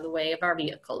get out of the way of our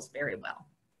vehicles very well.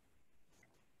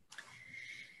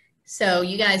 So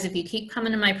you guys, if you keep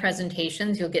coming to my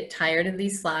presentations, you'll get tired of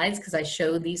these slides because I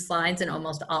show these slides in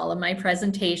almost all of my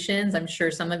presentations. I'm sure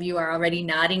some of you are already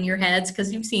nodding your heads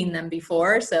because you've seen them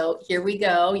before. So here we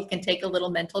go. You can take a little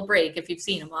mental break if you've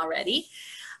seen them already.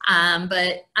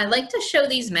 But I like to show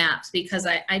these maps because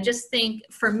I just think,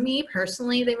 for me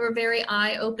personally, they were very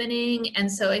eye-opening. And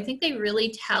so I think they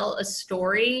really tell a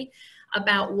story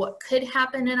about what could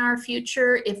happen in our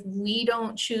future if we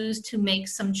don't choose to make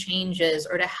some changes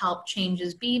or to help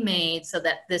changes be made so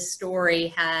that this story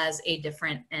has a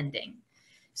different ending.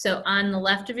 So on the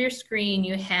left of your screen,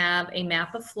 you have a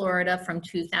map of Florida from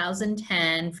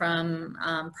 2010 from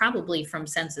probably from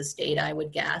census data, I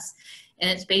would guess. And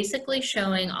it's basically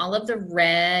showing all of the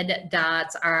red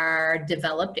dots are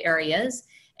developed areas.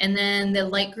 And then the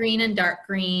light green and dark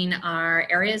green are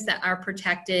areas that are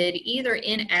protected either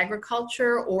in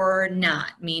agriculture or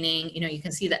not, meaning, you know, you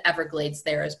can see the Everglades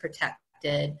there is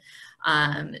protected.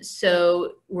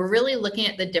 So we're really looking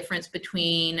at the difference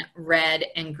between red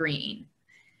and green.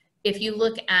 If you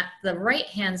look at the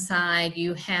right-hand side,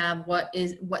 you have what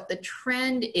the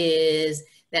trend is,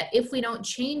 that if we don't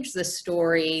change the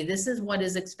story, this is what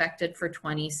is expected for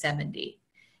 2070.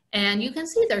 And you can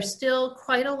see there's still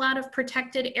quite a lot of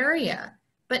protected area,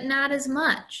 but not as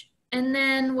much. And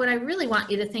then what I really want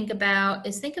you to think about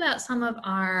is think about some of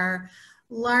our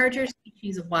larger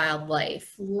species of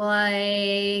wildlife,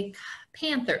 like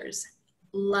panthers,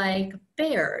 like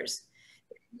bears.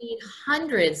 They need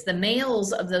hundreds, the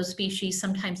males of those species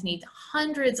sometimes need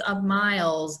hundreds of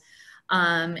miles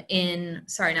not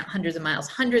hundreds of miles,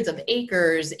 hundreds of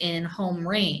acres in home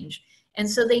range. And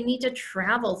so they need to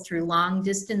travel through long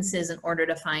distances in order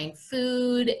to find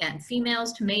food and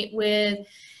females to mate with.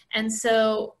 And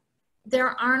so there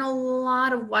aren't a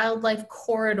lot of wildlife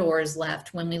corridors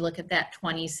left when we look at that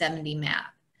 2070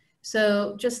 map.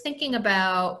 So just thinking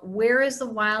about, where is the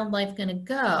wildlife going to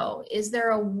go? Is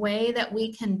there a way that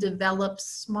we can develop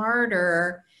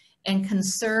smarter and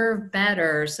conserve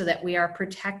better so that we are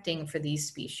protecting for these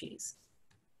species?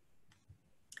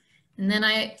 And then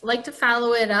I like to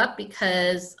follow it up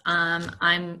because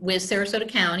I'm with Sarasota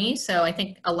County. So I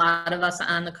think a lot of us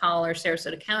on the call are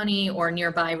Sarasota County or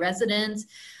nearby residents.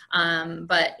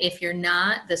 But if you're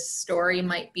not, the story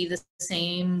might be the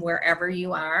same wherever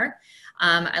you are.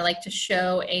 I like to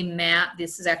show a map.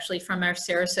 This is actually from our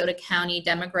Sarasota County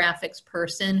demographics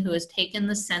person who has taken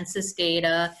the census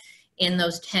data in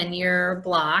those 10-year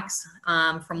blocks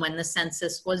from when the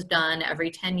census was done every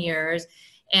 10 years.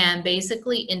 And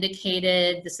basically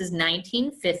indicated this is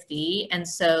 1950. And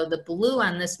so the blue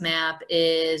on this map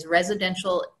is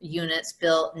residential units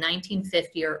built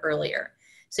 1950 or earlier.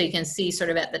 So you can see sort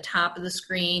of at the top of the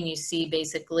screen, you see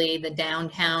basically the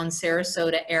downtown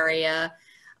Sarasota area.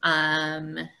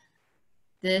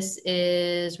 This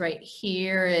is right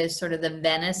here is sort of the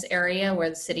Venice area where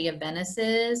the city of Venice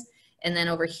is. And then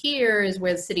over here is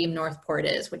where the city of Northport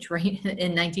is, which right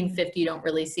in 1950, you don't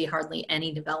really see hardly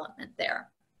any development there.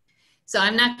 So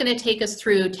I'm not going to take us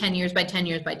through 10 years by 10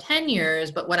 years by 10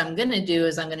 years, but what I'm going to do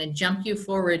is I'm going to jump you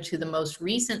forward to the most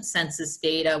recent census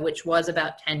data, which was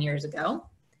about 10 years ago.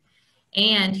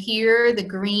 And here the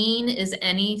green is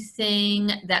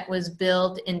anything that was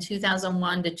built in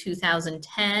 2001 to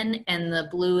 2010, and the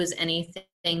blue is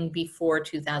anything before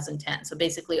 2010. So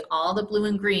basically all the blue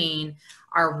and green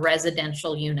are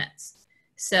residential units.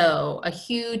 So a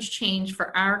huge change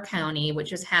for our county,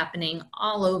 which is happening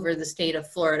all over the state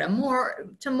of Florida, more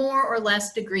or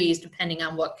less degrees, depending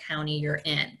on what county you're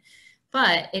in.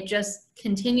 But it just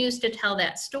continues to tell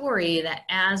that story that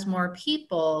as more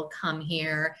people come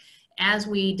here, as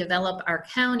we develop our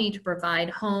county to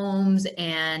provide homes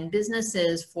and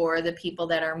businesses for the people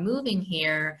that are moving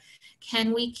here,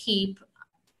 can we keep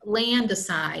land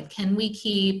aside? Can we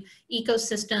keep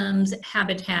ecosystems,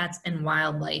 habitats, and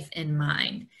wildlife in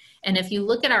mind? And if you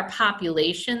look at our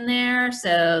population there,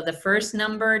 so the first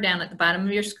number down at the bottom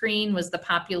of your screen was the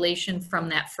population from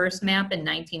that first map in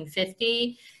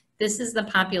 1950. This is the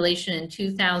population in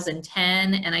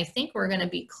 2010, and I think we're going to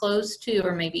be close to,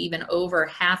 or maybe even over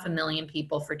 500,000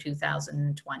 people for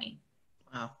 2020.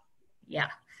 Wow. Yeah,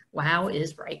 wow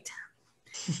is right.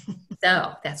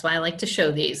 So that's why I like to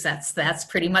show these. That's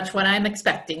pretty much what I'm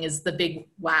expecting, is the big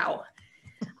wow.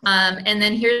 And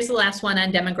then here's the last one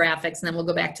on demographics, and then we'll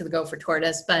go back to the Gopher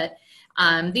Tortoise. But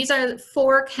these are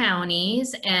 4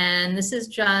 counties, and this is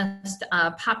just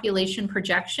population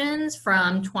projections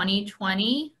from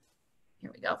 2020.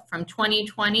 Here we go, from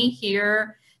 2020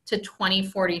 here to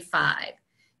 2045.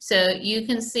 So you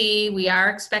can see we are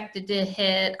expected to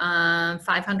hit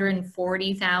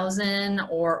 540,000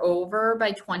 or over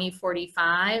by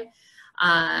 2045.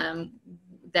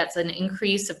 That's an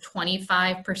increase of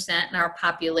 25% in our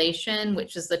population,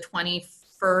 which is the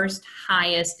 21st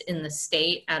highest in the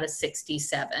state out of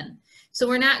 67. So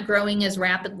we're not growing as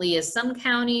rapidly as some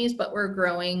counties, but we're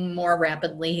growing more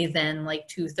rapidly than like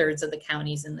 2/3 of the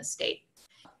counties in the state.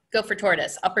 Gopher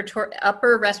tortoise,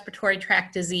 upper respiratory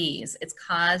tract disease. It's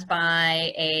caused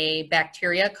by a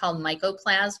bacteria called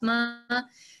Mycoplasma.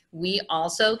 We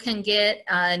also can get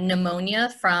pneumonia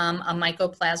from a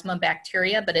Mycoplasma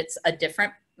bacteria, but it's a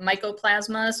different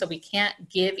Mycoplasma, so we can't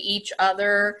give each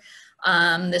other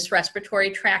this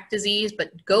respiratory tract disease,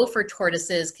 but gopher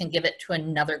tortoises can give it to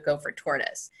another gopher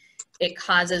tortoise. It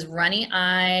causes runny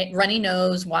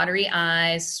nose, watery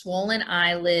eyes, swollen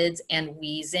eyelids, and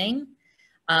wheezing.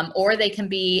 Or they can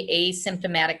be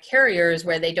asymptomatic carriers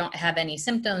where they don't have any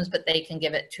symptoms, but they can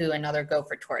give it to another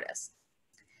gopher tortoise.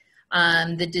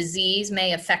 The disease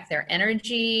may affect their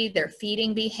energy, their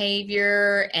feeding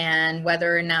behavior, and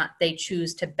whether or not they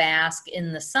choose to bask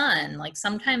in the sun. Like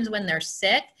sometimes when they're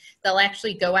sick, they'll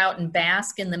actually go out and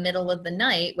bask in the middle of the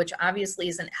night, which obviously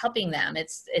isn't helping them.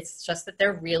 It's just that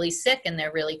they're really sick and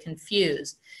they're really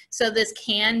confused. So this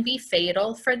can be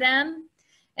fatal for them.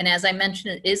 And as I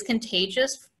mentioned, it is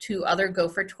contagious to other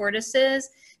gopher tortoises.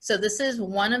 So this is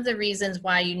one of the reasons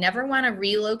why you never want to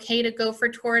relocate a gopher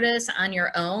tortoise on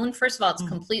your own. First of all, it's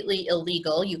completely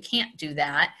illegal. You can't do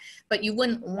that. But you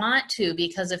wouldn't want to,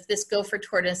 because if this gopher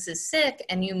tortoise is sick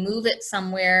and you move it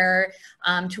somewhere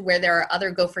to where there are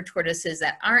other gopher tortoises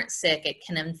that aren't sick, it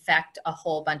can infect a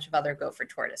whole bunch of other gopher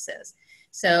tortoises.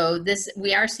 So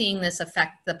we are seeing this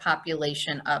affect the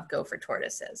population of gopher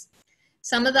tortoises.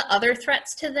 Some of the other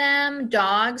threats to them,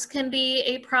 dogs can be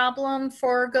a problem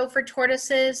for gopher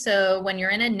tortoises. So when you're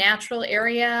in a natural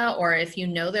area, or if you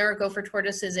know there are gopher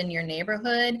tortoises in your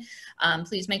neighborhood,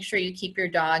 please make sure you keep your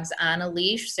dogs on a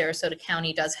leash. Sarasota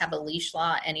County does have a leash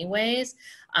law anyways.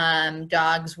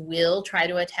 Dogs will try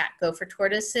to attack gopher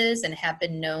tortoises and have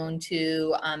been known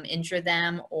to injure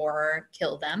them or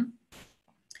kill them.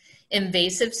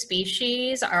 Invasive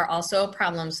species are also a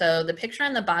problem. So the picture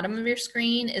on the bottom of your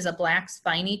screen is a black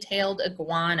spiny-tailed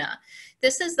iguana.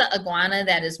 This is the iguana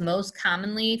that is most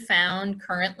commonly found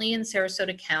currently in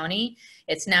Sarasota County.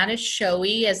 It's not as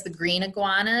showy as the green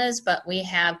iguanas, but we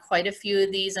have quite a few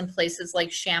of these in places like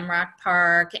Shamrock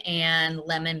Park and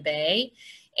Lemon Bay.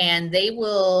 And they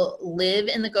will live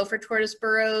in the gopher tortoise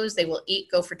burrows. They will eat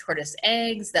gopher tortoise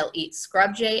eggs. They'll eat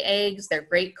scrub jay eggs. They're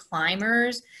great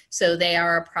climbers. So they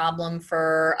are a problem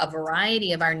for a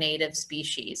variety of our native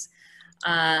species.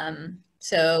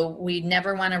 So we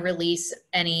never want to release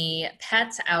any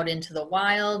pets out into the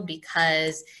wild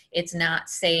because it's not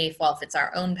safe. Well, if it's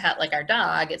our own pet, like our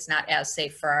dog, it's not as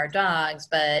safe for our dogs.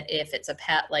 But if it's a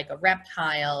pet like a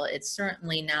reptile, it's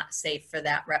certainly not safe for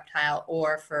that reptile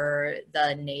or for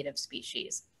the native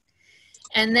species.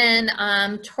 And then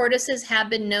tortoises have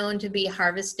been known to be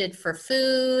harvested for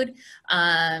food.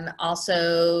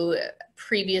 Also,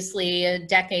 previously,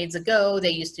 decades ago, they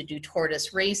used to do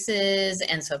tortoise races.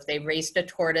 And so if they raced a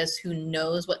tortoise, who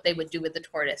knows what they would do with the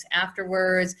tortoise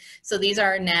afterwards. So these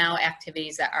are now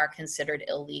activities that are considered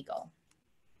illegal.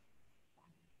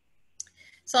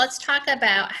 So let's talk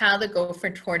about how the gopher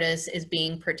tortoise is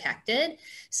being protected.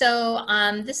 So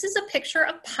this is a picture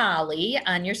of Polly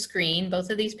on your screen. Both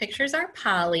of these pictures are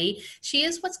Polly. She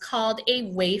is what's called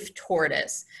a waif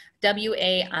tortoise,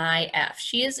 W-A-I-F.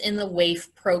 She is in the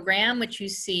waif program, which you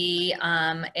see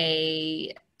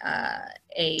a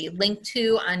link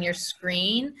to on your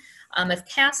screen. If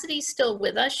Cassidy's still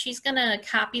with us, she's going to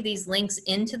copy these links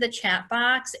into the chat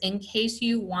box in case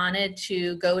you wanted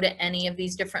to go to any of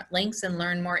these different links and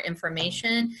learn more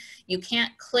information. You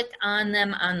can't click on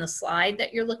them on the slide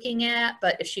that you're looking at,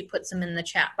 but if she puts them in the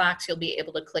chat box, you'll be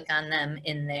able to click on them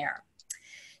in there.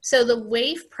 So the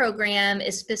WAIF program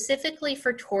is specifically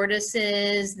for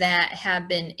tortoises that have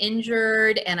been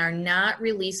injured and are not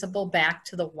releasable back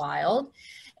to the wild.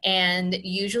 And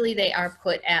usually they are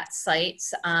put at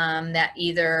sites that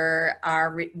either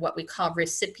are what we call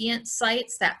recipient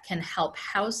sites that can help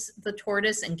house the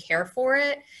tortoise and care for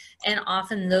it. And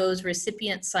often those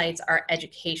recipient sites are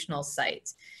educational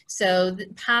sites. So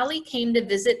Polly came to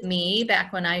visit me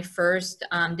back when I first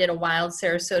did a wild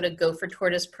Sarasota Gopher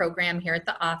Tortoise program here at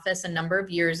the office a number of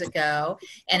years ago.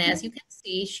 And as you can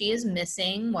see, she is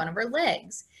missing one of her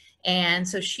legs. And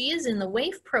so she is in the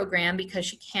WAIF program because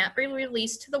she can't be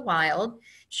released to the wild.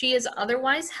 She is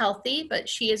otherwise healthy, but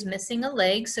she is missing a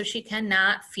leg, so she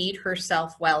cannot feed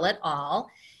herself well at all.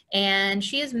 And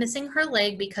she is missing her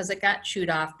leg because it got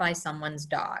chewed off by someone's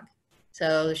dog.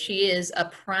 So she is a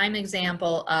prime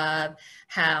example of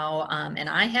how, and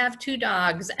I have 2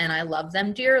 dogs and I love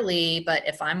them dearly, but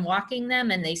if I'm walking them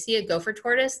and they see a gopher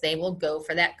tortoise, they will go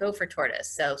for that gopher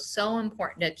tortoise. So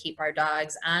important to keep our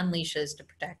dogs on leashes to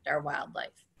protect our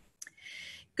wildlife.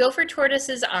 Gopher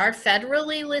tortoises are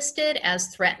federally listed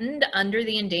as threatened under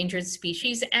the Endangered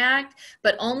Species Act,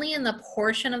 but only in the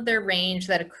portion of their range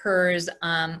that occurs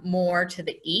more to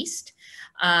the east.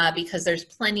 Because there's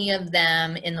plenty of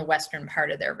them in the western part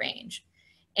of their range.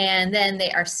 And then they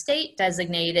are state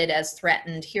designated as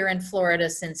threatened here in Florida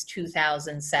since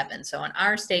 2007. So in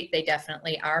our state, they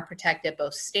definitely are protected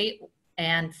both state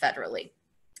and federally.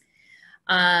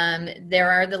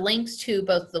 There are the links to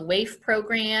both the WAIF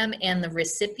program and the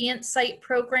recipient site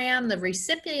program. The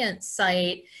recipient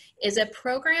site is a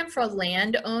program for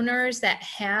landowners that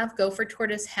have gopher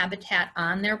tortoise habitat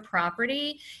on their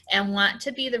property and want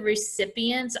to be the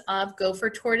recipients of gopher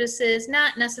tortoises,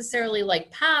 not necessarily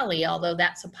like Polly, although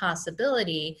that's a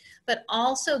possibility, but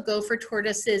also gopher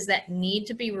tortoises that need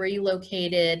to be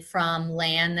relocated from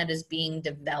land that is being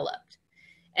developed.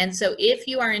 And so if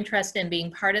you are interested in being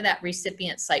part of that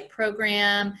recipient site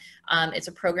program, it's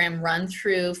a program run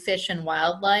through Fish and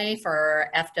Wildlife or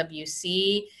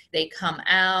FWC. They come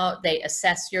out, they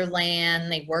assess your land,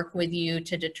 they work with you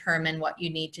to determine what you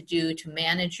need to do to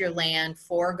manage your land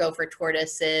for gopher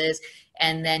tortoises,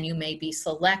 and then you may be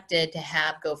selected to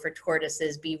have gopher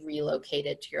tortoises be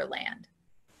relocated to your land.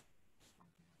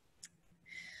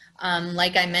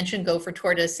 Like I mentioned, gopher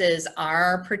tortoises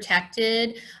are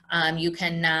protected. You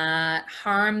cannot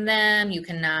harm them. You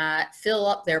cannot fill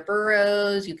up their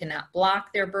burrows. You cannot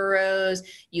block their burrows.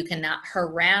 You cannot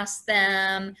harass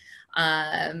them.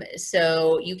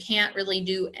 So you can't really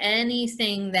do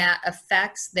anything that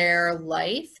affects their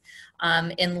life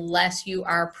unless you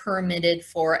are permitted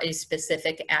for a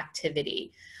specific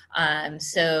activity.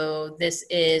 So this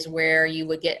is where you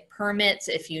would get permits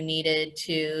if you needed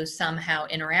to somehow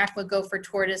interact with gopher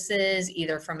tortoises,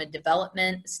 either from a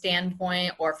development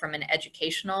standpoint or from an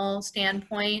educational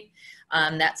standpoint.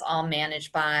 That's all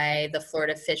managed by the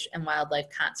Florida Fish and Wildlife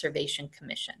Conservation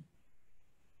Commission.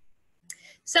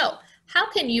 So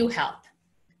how can you help?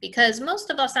 Because most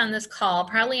of us on this call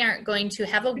probably aren't going to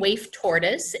have a WAIF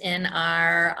tortoise in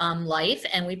our life,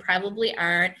 and we probably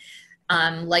aren't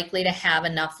likely to have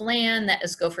enough land that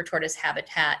is gopher tortoise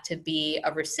habitat to be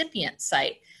a recipient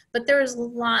site, but there's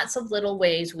lots of little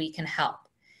ways we can help.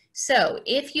 So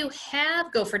if you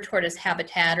have gopher tortoise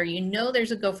habitat, or you know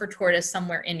there's a gopher tortoise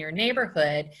somewhere in your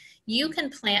neighborhood, you can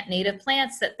plant native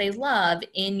plants that they love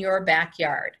in your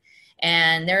backyard.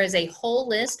 And there is a whole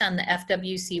list on the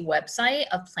FWC website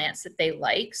of plants that they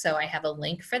like, so I have a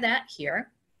link for that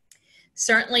here.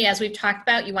 Certainly, as we've talked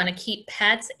about, you want to keep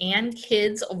pets and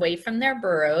kids away from their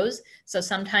burrows. So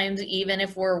sometimes even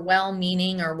if we're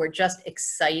well-meaning or we're just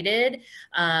excited,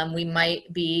 we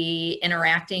might be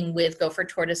interacting with gopher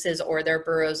tortoises or their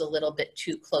burrows a little bit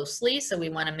too closely. So we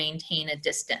want to maintain a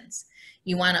distance.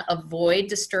 You want to avoid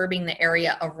disturbing the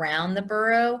area around the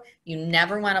burrow. You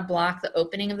never want to block the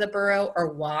opening of the burrow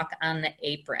or walk on the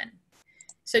apron.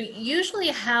 So usually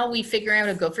how we figure out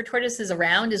a gopher tortoise is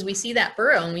around is we see that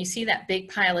burrow and we see that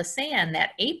big pile of sand,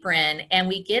 that apron, and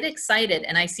we get excited.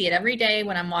 And I see it every day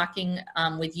when I'm walking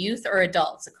with youth or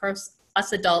adults. Of course,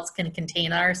 us adults can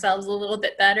contain ourselves a little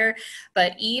bit better,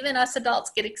 but even us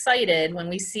adults get excited when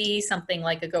we see something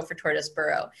like a gopher tortoise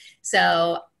burrow.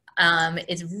 So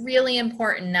it's really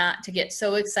important not to get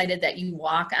so excited that you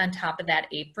walk on top of that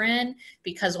apron,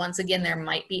 because once again, there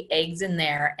might be eggs in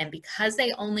there. And because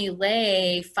they only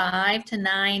lay 5 to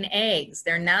 9 eggs,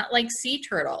 they're not like sea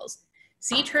turtles.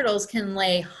 Sea turtles can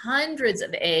lay hundreds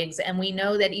of eggs, and we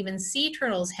know that even sea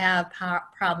turtles have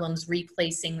problems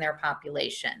replacing their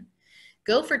population.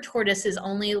 Gopher tortoises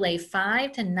only lay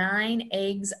 5 to 9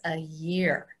 eggs a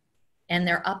year, and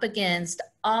they're up against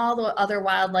all the other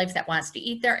wildlife that wants to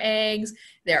eat their eggs.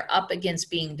 They're up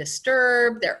against being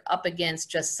disturbed. They're up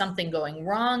against just something going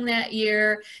wrong that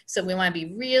year. So we want to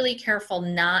be really careful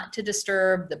not to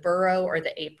disturb the burrow or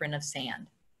the apron of sand.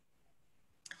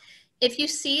 If you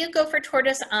see a gopher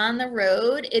tortoise on the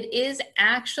road, it is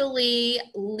actually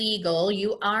legal.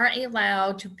 You are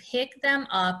allowed to pick them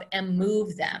up and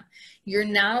move them. You're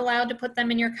not allowed to put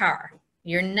them in your car.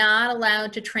 You're not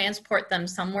allowed to transport them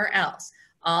somewhere else.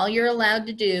 All you're allowed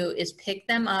to do is pick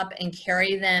them up and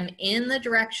carry them in the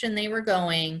direction they were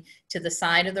going, to the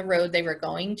side of the road they were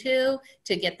going to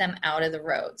get them out of the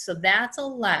road. So that's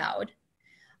allowed,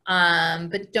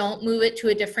 but don't move it to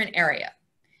a different area.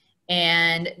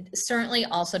 And certainly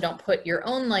also don't put your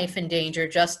own life in danger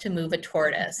just to move a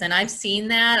tortoise. And I've seen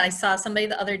that. I saw somebody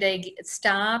the other day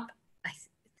stop, I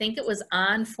think it was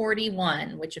on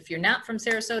 41, which if you're not from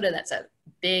Sarasota, that's a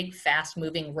big, fast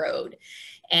moving road.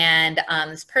 And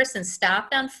this person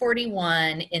stopped on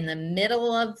 41 in the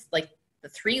middle of like the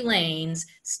 3 lanes,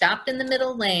 stopped in the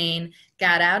middle lane,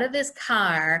 got out of his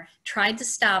car, tried to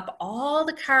stop all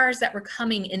the cars that were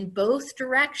coming in both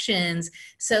directions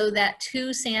so that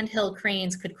 2 sandhill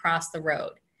cranes could cross the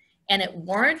road. And it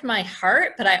warmed my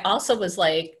heart, but I also was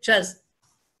like just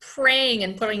praying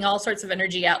and putting all sorts of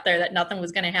energy out there that nothing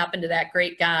was going to happen to that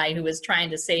great guy who was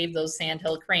trying to save those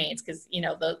sandhill cranes, because, you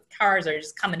know, the cars are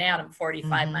just coming at him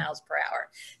 45 miles per hour.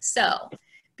 So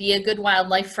be a good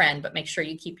wildlife friend, but make sure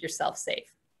you keep yourself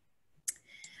safe.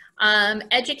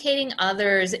 Educating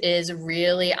others is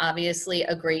really obviously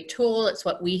a great tool. It's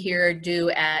what we here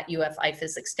do at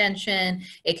IFAS Extension.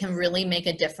 It can really make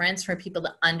a difference for people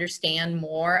to understand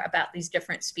more about these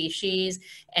different species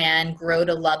and grow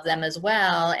to love them as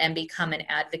well and become an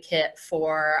advocate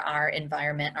for our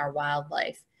environment, our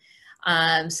wildlife.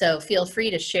 So feel free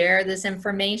to share this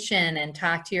information and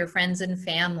talk to your friends and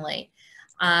family.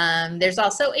 There's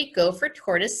also a Gopher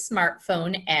Tortoise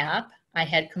smartphone app. I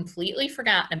had completely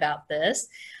forgotten about this.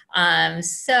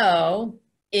 So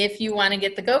if you want to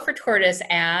get the Gopher Tortoise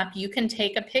app, you can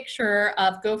take a picture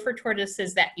of gopher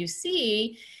tortoises that you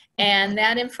see, and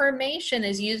that information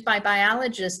is used by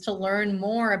biologists to learn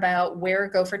more about where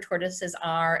gopher tortoises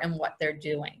are and what they're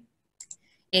doing.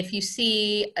 If you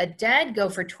see a dead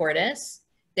gopher tortoise,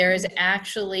 there is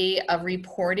actually a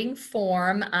reporting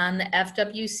form on the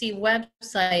FWC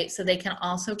website, so they can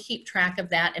also keep track of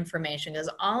that information, because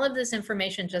all of this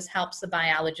information just helps the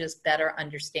biologists better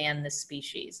understand this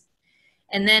species.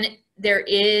 And then there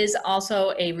is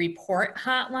also a report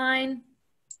hotline.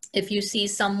 If you see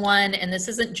someone, and this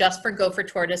isn't just for gopher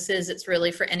tortoises, it's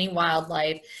really for any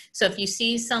wildlife. So if you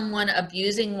see someone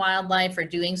abusing wildlife or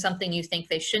doing something you think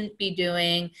they shouldn't be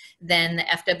doing, then the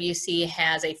FWC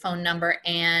has a phone number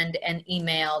and an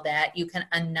email that you can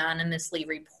anonymously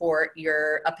report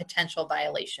a potential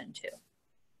violation to.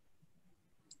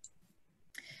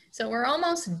 So we're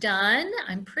almost done.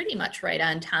 I'm pretty much right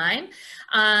on time.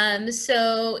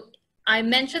 So I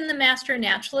mentioned the Master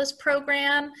Naturalist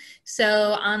program.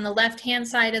 So on the left-hand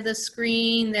side of the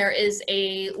screen, there is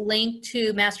a link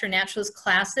to Master Naturalist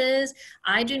classes.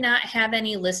 I do not have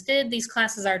any listed. These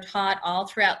classes are taught all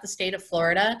throughout the state of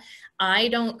Florida. I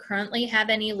don't currently have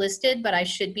any listed, but I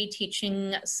should be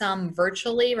teaching some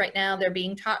virtually. Right now, they're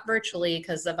being taught virtually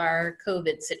because of our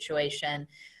COVID situation.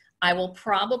 I will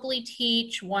probably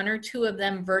teach 1 or 2 of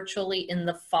them virtually in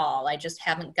the fall. I just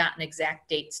haven't gotten exact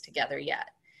dates together yet.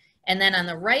 And then on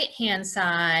the right-hand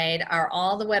side are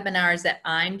all the webinars that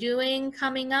I'm doing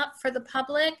coming up for the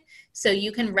public. So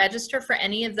you can register for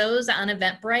any of those on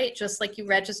Eventbrite, just like you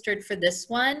registered for this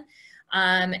one.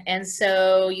 And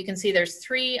so you can see there's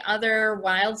 3 other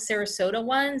wild Sarasota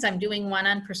ones. I'm doing one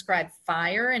on prescribed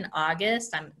fire in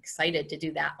August. I'm excited to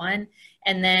do that one.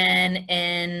 And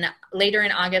then later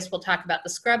in August, we'll talk about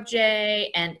the scrub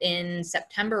jay. And in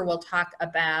September, we'll talk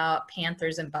about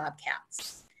panthers and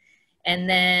bobcats. And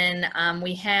then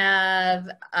we have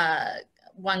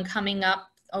one coming up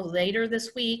later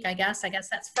this week, I guess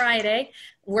that's Friday,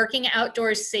 working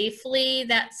outdoors safely.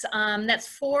 That's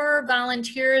for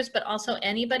volunteers, but also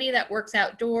anybody that works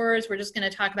outdoors. We're just going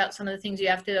to talk about some of the things you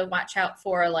have to watch out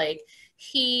for, like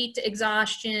heat,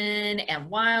 exhaustion, and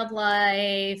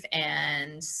wildlife,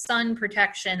 and sun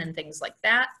protection, and things like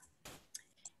that.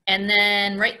 And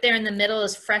then right there in the middle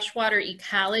is freshwater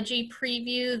ecology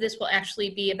preview. This will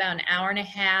actually be about an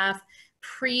hour-and-a-half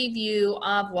preview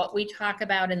of what we talk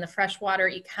about in the freshwater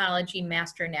ecology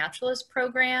Master Naturalist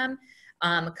program.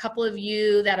 A couple of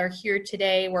you that are here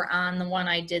today were on the one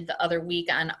I did the other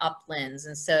week on uplands.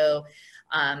 And so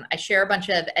I share a bunch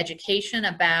of education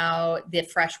about the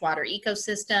freshwater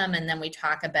ecosystem, and then we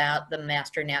talk about the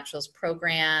Master Naturalist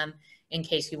program in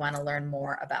case you want to learn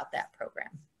more about that program.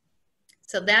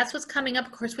 So that's what's coming up.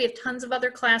 Of course, we have tons of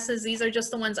other classes. These are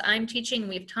just the ones I'm teaching.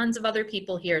 We have tons of other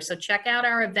people here. So check out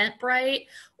our Eventbrite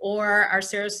or our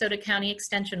Sarasota County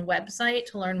Extension website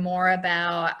to learn more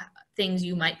about things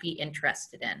you might be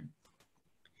interested in.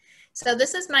 So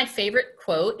this is my favorite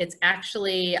quote. It's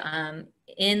actually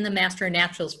in the Master of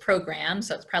Naturals program,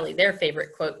 so it's probably their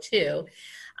favorite quote too.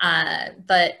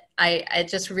 But it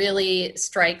just really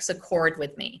strikes a chord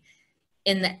with me.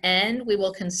 In the end, we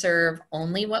will conserve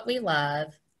only what we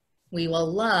love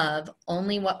love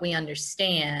only what we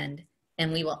understand,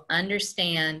 and we will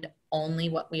understand only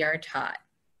what we are taught.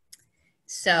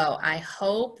 So I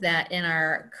hope that in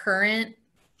our current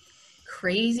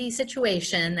crazy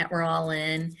situation that we're all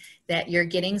in, that you're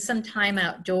getting some time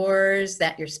outdoors,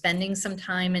 that you're spending some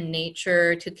time in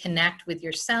nature to connect with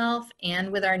yourself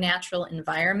and with our natural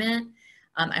environment.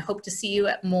 I hope to see you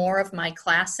at more of my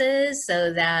classes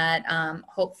so that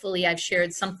hopefully I've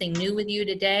shared something new with you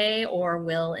today or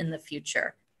will in the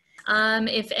future.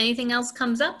 If anything else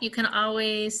comes up, you can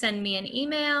always send me an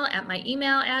email at my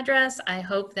email address. I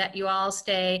hope that you all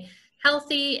stay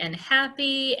healthy and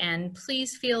happy, and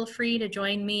please feel free to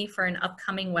join me for an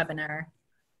upcoming webinar.